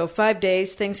 So 5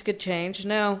 days, things could change.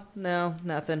 No,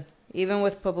 nothing. Even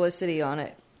with publicity on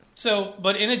it. So,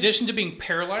 but in addition to being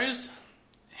paralyzed,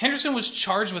 Henderson was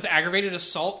charged with aggravated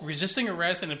assault, resisting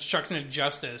arrest, and obstruction of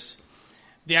justice.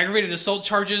 The aggravated assault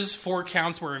charges, 4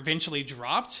 counts, were eventually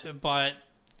dropped, but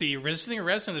the resisting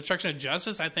arrest and obstruction of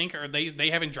justice, I think, they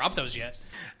haven't dropped those yet.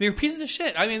 They're pieces of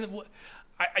shit. I mean,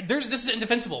 this is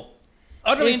indefensible.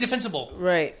 Utterly indefensible.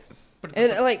 Right.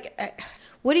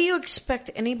 What do you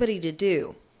expect anybody to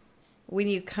do when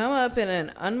you come up in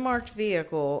an unmarked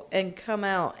vehicle and come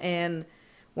out and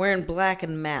wearing black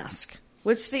and mask?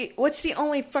 What's the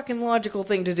only fucking logical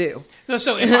thing to do? No,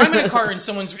 so if I'm in a car and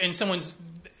someone's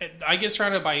I get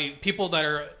surrounded by people that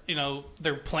are,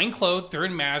 they're plain clothed, they're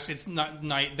in masks, it's not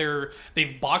night,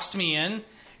 they've boxed me in,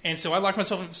 and so I locked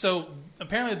myself in. So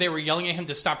apparently they were yelling at him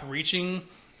to stop reaching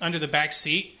under the back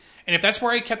seat, and if that's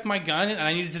where I kept my gun and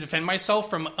I needed to defend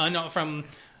myself from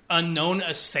unknown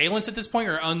assailants at this point,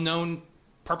 or unknown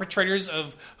perpetrators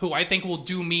of who I think will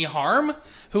do me harm,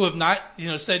 who have not,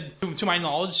 said, to my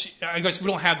knowledge, I guess we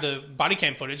don't have the body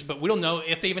cam footage, but we don't know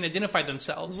if they even identified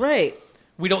themselves. Right.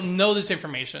 We don't know this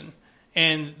information,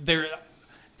 and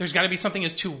there's got to be something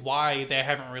as to why they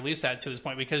haven't released that to this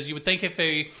point. Because you would think if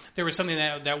there was something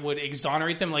that would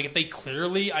exonerate them, like if they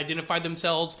clearly identified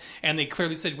themselves and they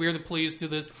clearly said, "We're the police, do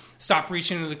this, stop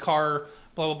reaching into the car,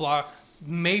 blah blah blah."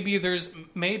 Maybe there's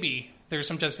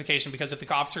some justification, because if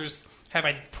the officers have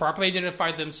properly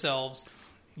identified themselves,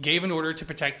 gave an order to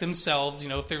protect themselves,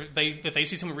 if they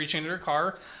see someone reaching into their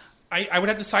car, I would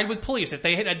have to side with police if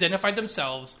they had identified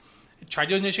themselves. Tried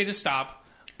to initiate a stop,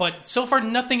 but so far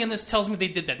nothing in this tells me they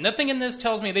did that. Nothing in this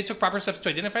tells me they took proper steps to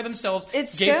identify themselves,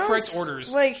 gave correct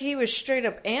orders. Like he was straight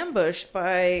up ambushed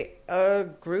by a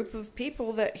group of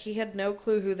people that he had no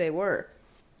clue who they were.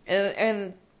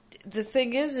 And the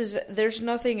thing is there's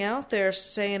nothing out there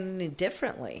saying any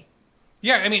differently.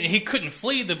 Yeah, I mean, he couldn't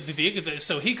flee the vehicle,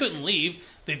 so he couldn't leave.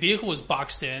 The vehicle was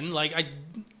boxed in.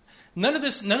 None of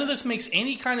this makes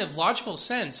any kind of logical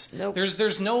sense. Nope.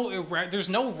 There's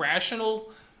no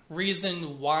rational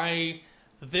reason why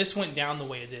this went down the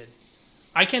way it did.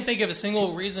 I can't think of a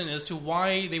single reason as to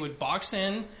why they would box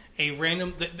in a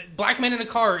random black man in a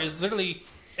car is literally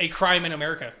a crime in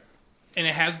America, and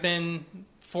it has been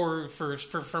for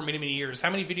many, many years. How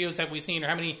many videos have we seen, or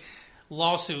how many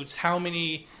lawsuits? How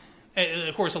many?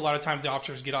 Of course, a lot of times the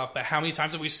officers get off, but how many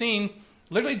times have we seen?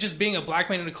 Literally, just being a black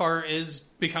man in a car is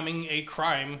becoming a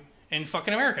crime in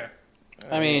fucking America.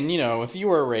 I mean, if you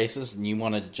were a racist and you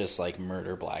wanted to just,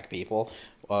 murder black people,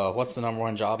 what's the number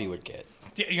one job you would get?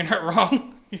 You're not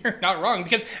wrong. You're not wrong.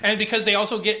 Because they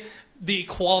also get the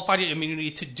qualified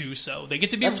immunity to do so. They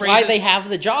get to be That's racist. why they have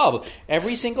the job.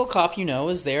 Every single cop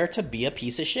is there to be a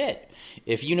piece of shit.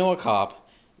 If you know a cop,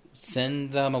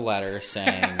 send them a letter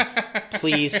saying,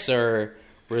 "Please, sir,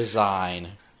 resign."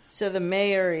 So the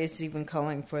mayor is even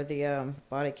calling for the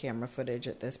body camera footage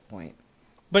at this point.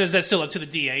 But is that still up to the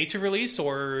DA to release,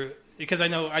 or because I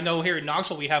know here in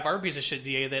Knoxville we have our piece of shit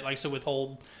DA that likes to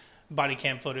withhold body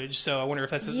cam footage. So I wonder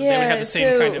if they would have the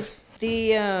same kind of.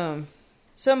 The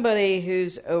somebody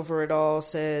who's over it all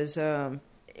says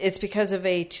it's because of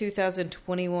a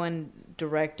 2021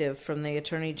 directive from the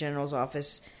Attorney General's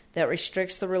office that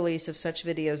restricts the release of such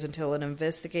videos until an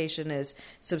investigation is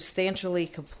substantially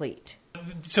complete.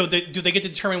 So do they get to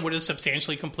determine what is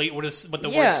substantially complete? What the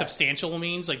word substantial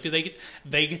means? Do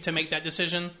they get to make that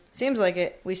decision? Seems like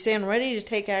it. We stand ready to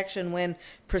take action when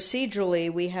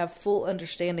procedurally we have full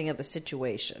understanding of the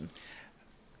situation.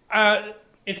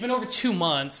 It's been over 2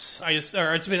 months. It's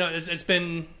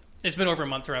been over a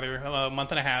month, rather, a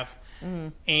month and a half. Mm-hmm.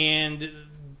 And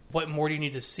what more do you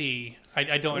need to see?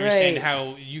 I don't understand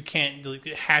how you can't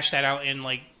hash that out in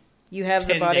you have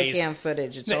the body days. Cam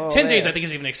footage. It's all 10 days, I think,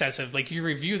 is even excessive. You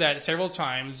review that several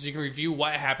times. You can review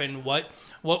what happened, what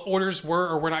orders were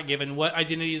or were not given, how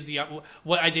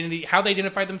they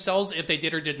identified themselves, if they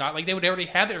did or did not. They would already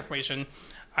have that information.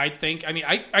 I think. I mean,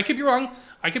 I could be wrong.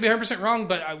 I could be 100% wrong.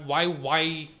 But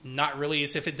why not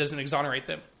release if it doesn't exonerate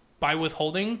them by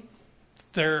withholding?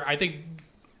 They're, I think,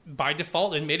 by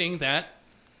default admitting that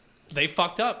they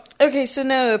fucked up. Okay, so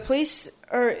now the police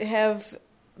have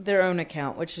their own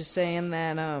account, which is saying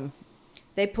that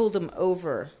they pulled him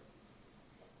over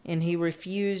and he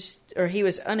refused, or he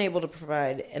was unable to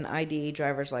provide an ID,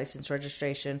 driver's license,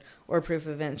 registration, or proof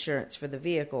of insurance for the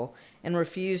vehicle, and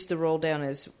refused to roll down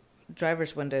his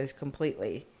driver's windows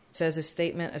completely. It says a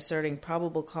statement asserting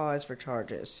probable cause for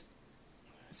charges.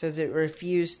 It says he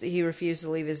refused to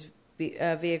leave his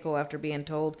vehicle after being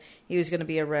told he was going to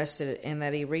be arrested, and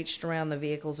that he reached around the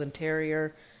vehicle's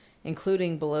interior,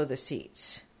 including below the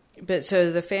seats. But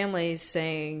so the family's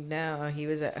saying no, he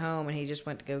was at home and he just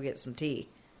went to go get some tea.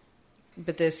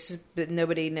 But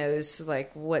nobody knows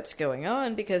what's going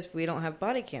on because we don't have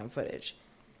body cam footage.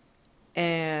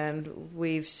 And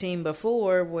we've seen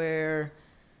before where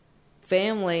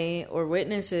family or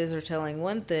witnesses are telling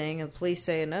one thing and the police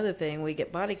say another thing. We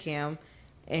get body cam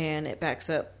and it backs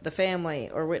up the family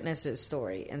or witnesses'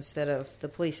 story instead of the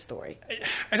police story.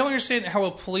 I don't understand how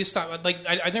a police stop...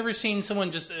 I've never seen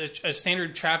someone just a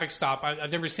standard traffic stop.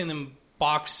 I've never seen them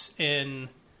box in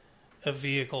a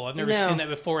vehicle. I've never seen that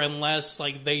before unless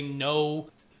they know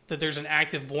that there's an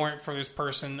active warrant for this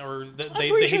person, or I'm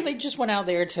pretty sure they just went out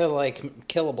there to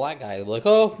kill a black guy. They're like,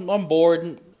 "Oh, I'm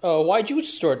bored. Oh, why'd you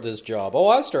start this job? Oh,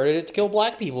 I started it to kill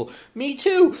black people. Me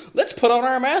too. Let's put on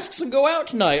our masks and go out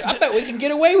tonight. I bet we can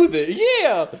get away with it.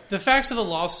 Yeah. The facts of the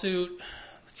lawsuit,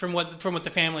 from what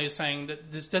the family is saying,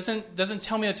 that this doesn't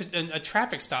tell me that's a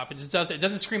traffic stop. It just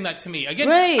doesn't scream that to me. Again,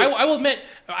 Right. I will admit,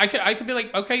 I could be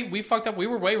like, okay, we fucked up. We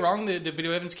were way wrong. The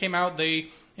video evidence came out.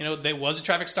 There was a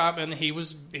traffic stop, and he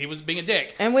was being a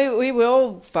dick. And we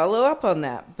will follow up on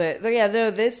that. But yeah,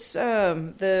 no, this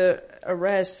the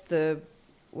arrest, the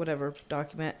whatever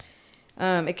document,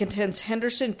 it contends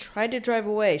Henderson tried to drive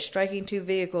away, striking 2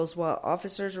 vehicles while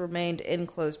officers remained in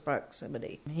close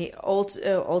proximity. He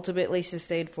ultimately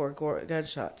sustained 4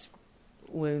 gunshots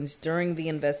wounds during the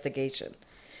investigation.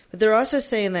 But they're also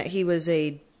saying that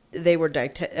they were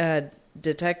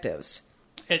detectives.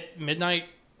 At midnight,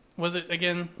 was it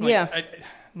again? Yeah.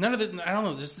 None of the. I don't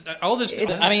know. All this.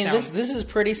 I mean, this is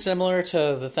pretty similar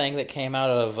to the thing that came out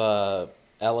of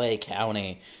L.A.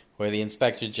 County, where the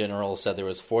Inspector General said there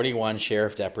was 41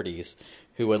 sheriff deputies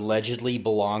who allegedly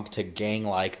belonged to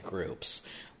gang-like groups.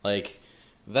 Like,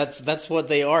 that's what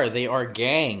they are. They are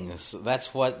gangs.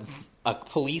 That's what a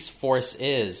police force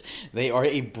is. They are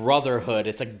a brotherhood.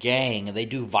 It's a gang. They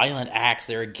do violent acts.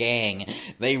 They're a gang.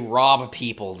 They rob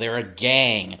people. They're a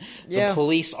gang. Yeah. The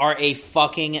police are a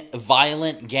fucking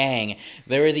violent gang.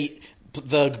 They're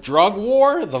the drug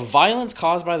war, the violence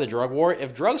caused by the drug war.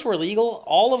 If drugs were legal,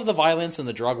 all of the violence in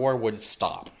the drug war would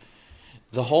stop.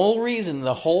 The whole reason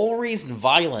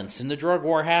violence in the drug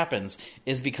war happens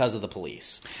is because of the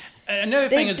police. Another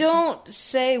thing They is, don't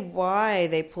say why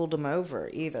they pulled him over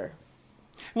either.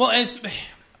 well,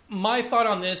 my thought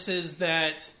on this is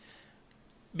that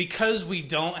because we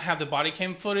don't have the body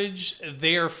cam footage,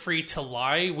 they are free to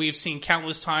lie. We've seen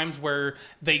countless times where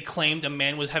they claimed a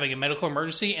man was having a medical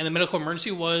emergency, and the medical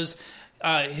emergency was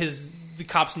the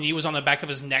cop's knee was on the back of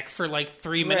his neck for like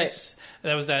 3 minutes. Right.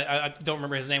 That was that. I don't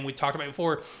remember his name. We talked about it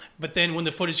before. But then when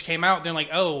the footage came out, they're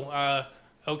like,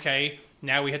 okay,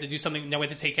 now we have to do something. Now we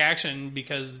have to take action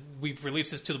because we've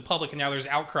released this to the public, and now there's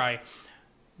outcry.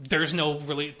 There's no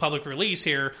public release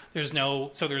here. There's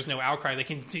no outcry. They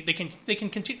can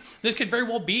continue. This could very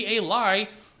well be a lie,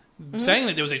 saying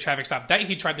that there was a traffic stop, that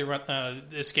he tried to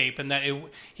escape, and that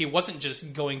he wasn't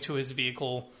just going to his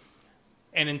vehicle.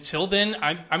 And until then,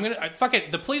 I'm gonna fuck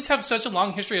it. The police have such a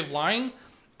long history of lying.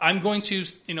 I'm going to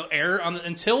err on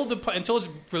until it's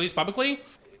released publicly,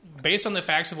 based on the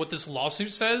facts of what this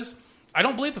lawsuit says. I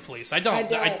don't believe the police. I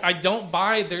don't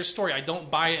buy their story. I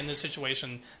don't buy it in this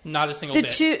situation. Not a single bit.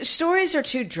 The two stories are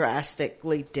too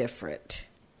drastically different.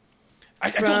 I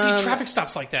don't see traffic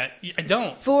stops like that. I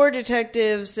don't. 4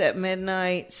 detectives at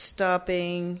midnight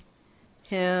stopping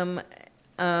him.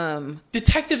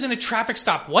 Detectives in a traffic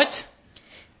stop. What?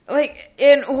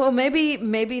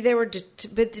 Maybe they were,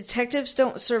 but detectives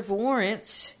don't serve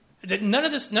warrants. None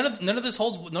of those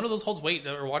holds weight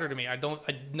or water to me.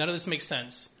 None of this makes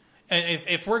sense. And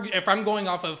if I'm going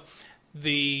off of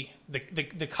the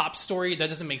cop story, that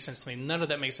doesn't make sense to me. None of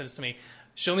that makes sense to me.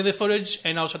 Show me the footage,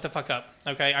 and I'll shut the fuck up.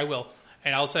 Okay, I will,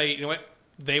 and I'll say, you know what,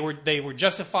 they were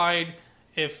justified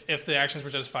if the actions were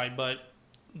justified, but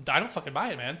I don't fucking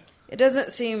buy it, man. It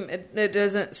doesn't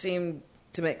seem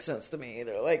to make sense to me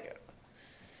either. Like,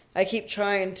 I keep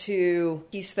trying to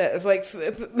piece that make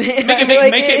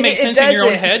it make sense in your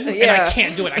own head, yeah. And I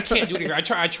can't do it. I can't do it here. I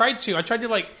tried to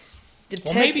like.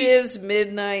 Detectives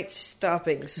midnight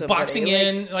stopping somebody. Boxing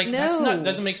in, like no.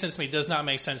 doesn't make sense to me. Does not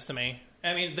make sense to me.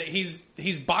 I mean,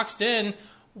 he's boxed in.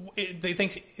 They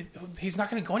think he's not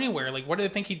going to go anywhere. Like, what do they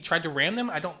think? He tried to ram them?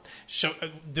 I don't show.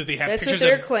 Do they have That's pictures?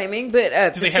 That's what they're claiming. But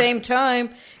at the same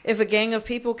time, if a gang of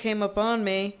people came up on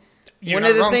me, one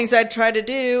of the things I'd try to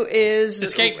do is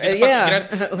escape.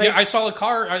 I saw a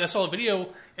car. I saw a video,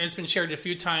 and it's been shared a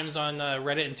few times on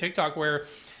Reddit and TikTok where.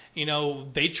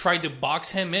 They tried to box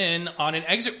him in on an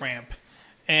exit ramp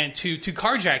and to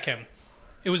carjack him.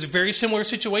 It was a very similar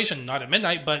situation, not at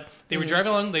midnight, but they were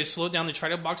driving along, they slowed down, they tried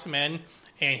to box him in,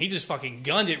 and he just fucking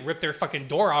gunned it, ripped their fucking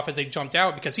door off as they jumped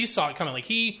out because he saw it coming. Like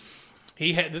he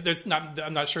had,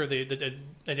 I'm not sure the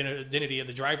identity of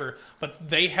the driver, but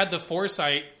they had the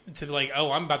foresight to be like,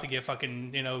 oh, I'm about to get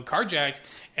fucking, carjacked,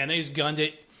 and they just gunned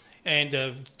it. And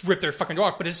rip their fucking door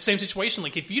off. But it's the same situation.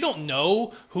 Like, if you don't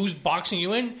know who's boxing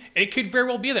you in, it could very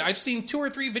well be that. I've seen 2 or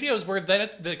 3 videos where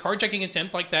the carjacking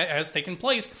attempt like that has taken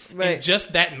place in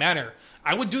just that manner.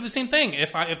 I would do the same thing.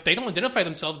 If they don't identify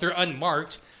themselves, they're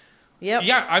unmarked. Yep.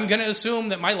 Yeah, I'm going to assume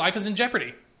that my life is in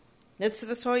jeopardy.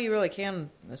 That's all you really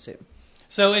can assume.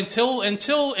 So until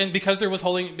and because they're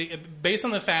withholding, based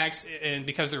on the facts, and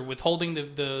because they're withholding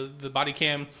the body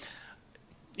cam,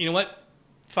 you know what?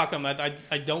 Fuck them.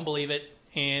 I don't believe it,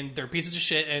 and they're pieces of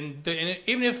shit. And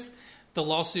even if the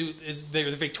lawsuit is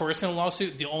they're victorious in the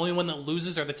lawsuit. The only one that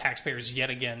loses are the taxpayers yet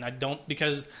again. They're not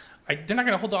going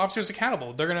to hold the officers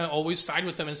accountable. They're going to always side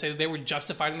with them and say that they were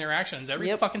justified in their actions every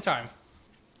fucking time.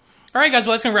 All right, guys,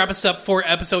 well, that's going to wrap us up for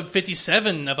episode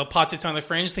 57 of Apostates on the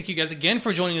Fringe. Thank you guys again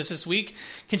for joining us this week.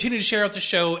 Continue to share out the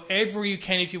show everywhere you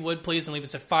can, if you would, please, and leave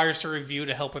us a 5-star review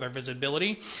to help with our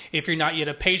visibility. If you're not yet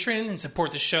a patron and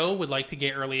support the show, would like to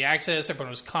get early access or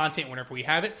bonus content whenever we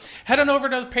have it, head on over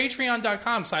to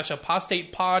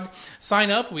patreon.com/apostatepod. Sign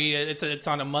up. It's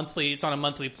on a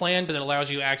monthly plan, but it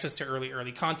allows you access to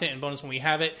early content and bonus when we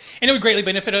have it. And it would greatly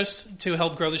benefit us to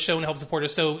help grow the show and help support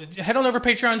us. So head on over to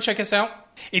Patreon, check us out.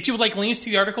 If you would like links to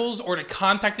the articles or to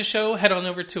contact the show, head on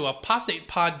over to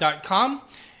apostatepod.com,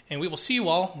 and we will see you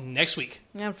all next week.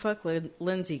 Yeah, fuck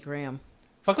Lindsey Graham.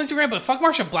 Fuck Lindsey Graham, but fuck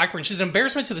Marsha Blackburn. She's an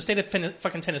embarrassment to the state of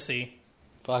fucking Tennessee.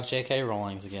 Fuck J.K.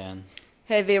 Rowling's again.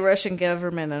 Hey, the Russian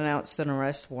government announced an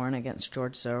arrest warrant against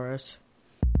George Soros.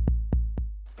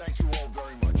 Thank you all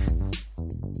very much.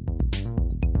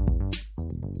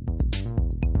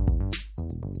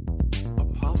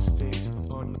 Apostates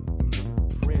on the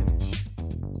Fringe.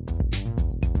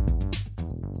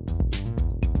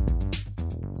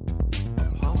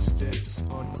 Apostates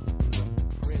on the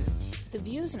Fringe. The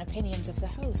views and opinions of the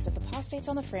hosts of Apostates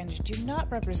on the Fringe do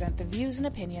not represent the views and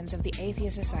opinions of the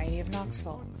Atheist Society of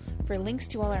Knoxville. For links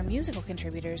to all our musical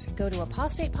contributors, go to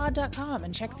apostatepod.com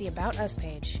and check the About Us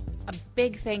page. A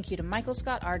big thank you to Michael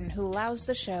Scott Arden, who allows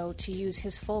the show to use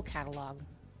his full catalog.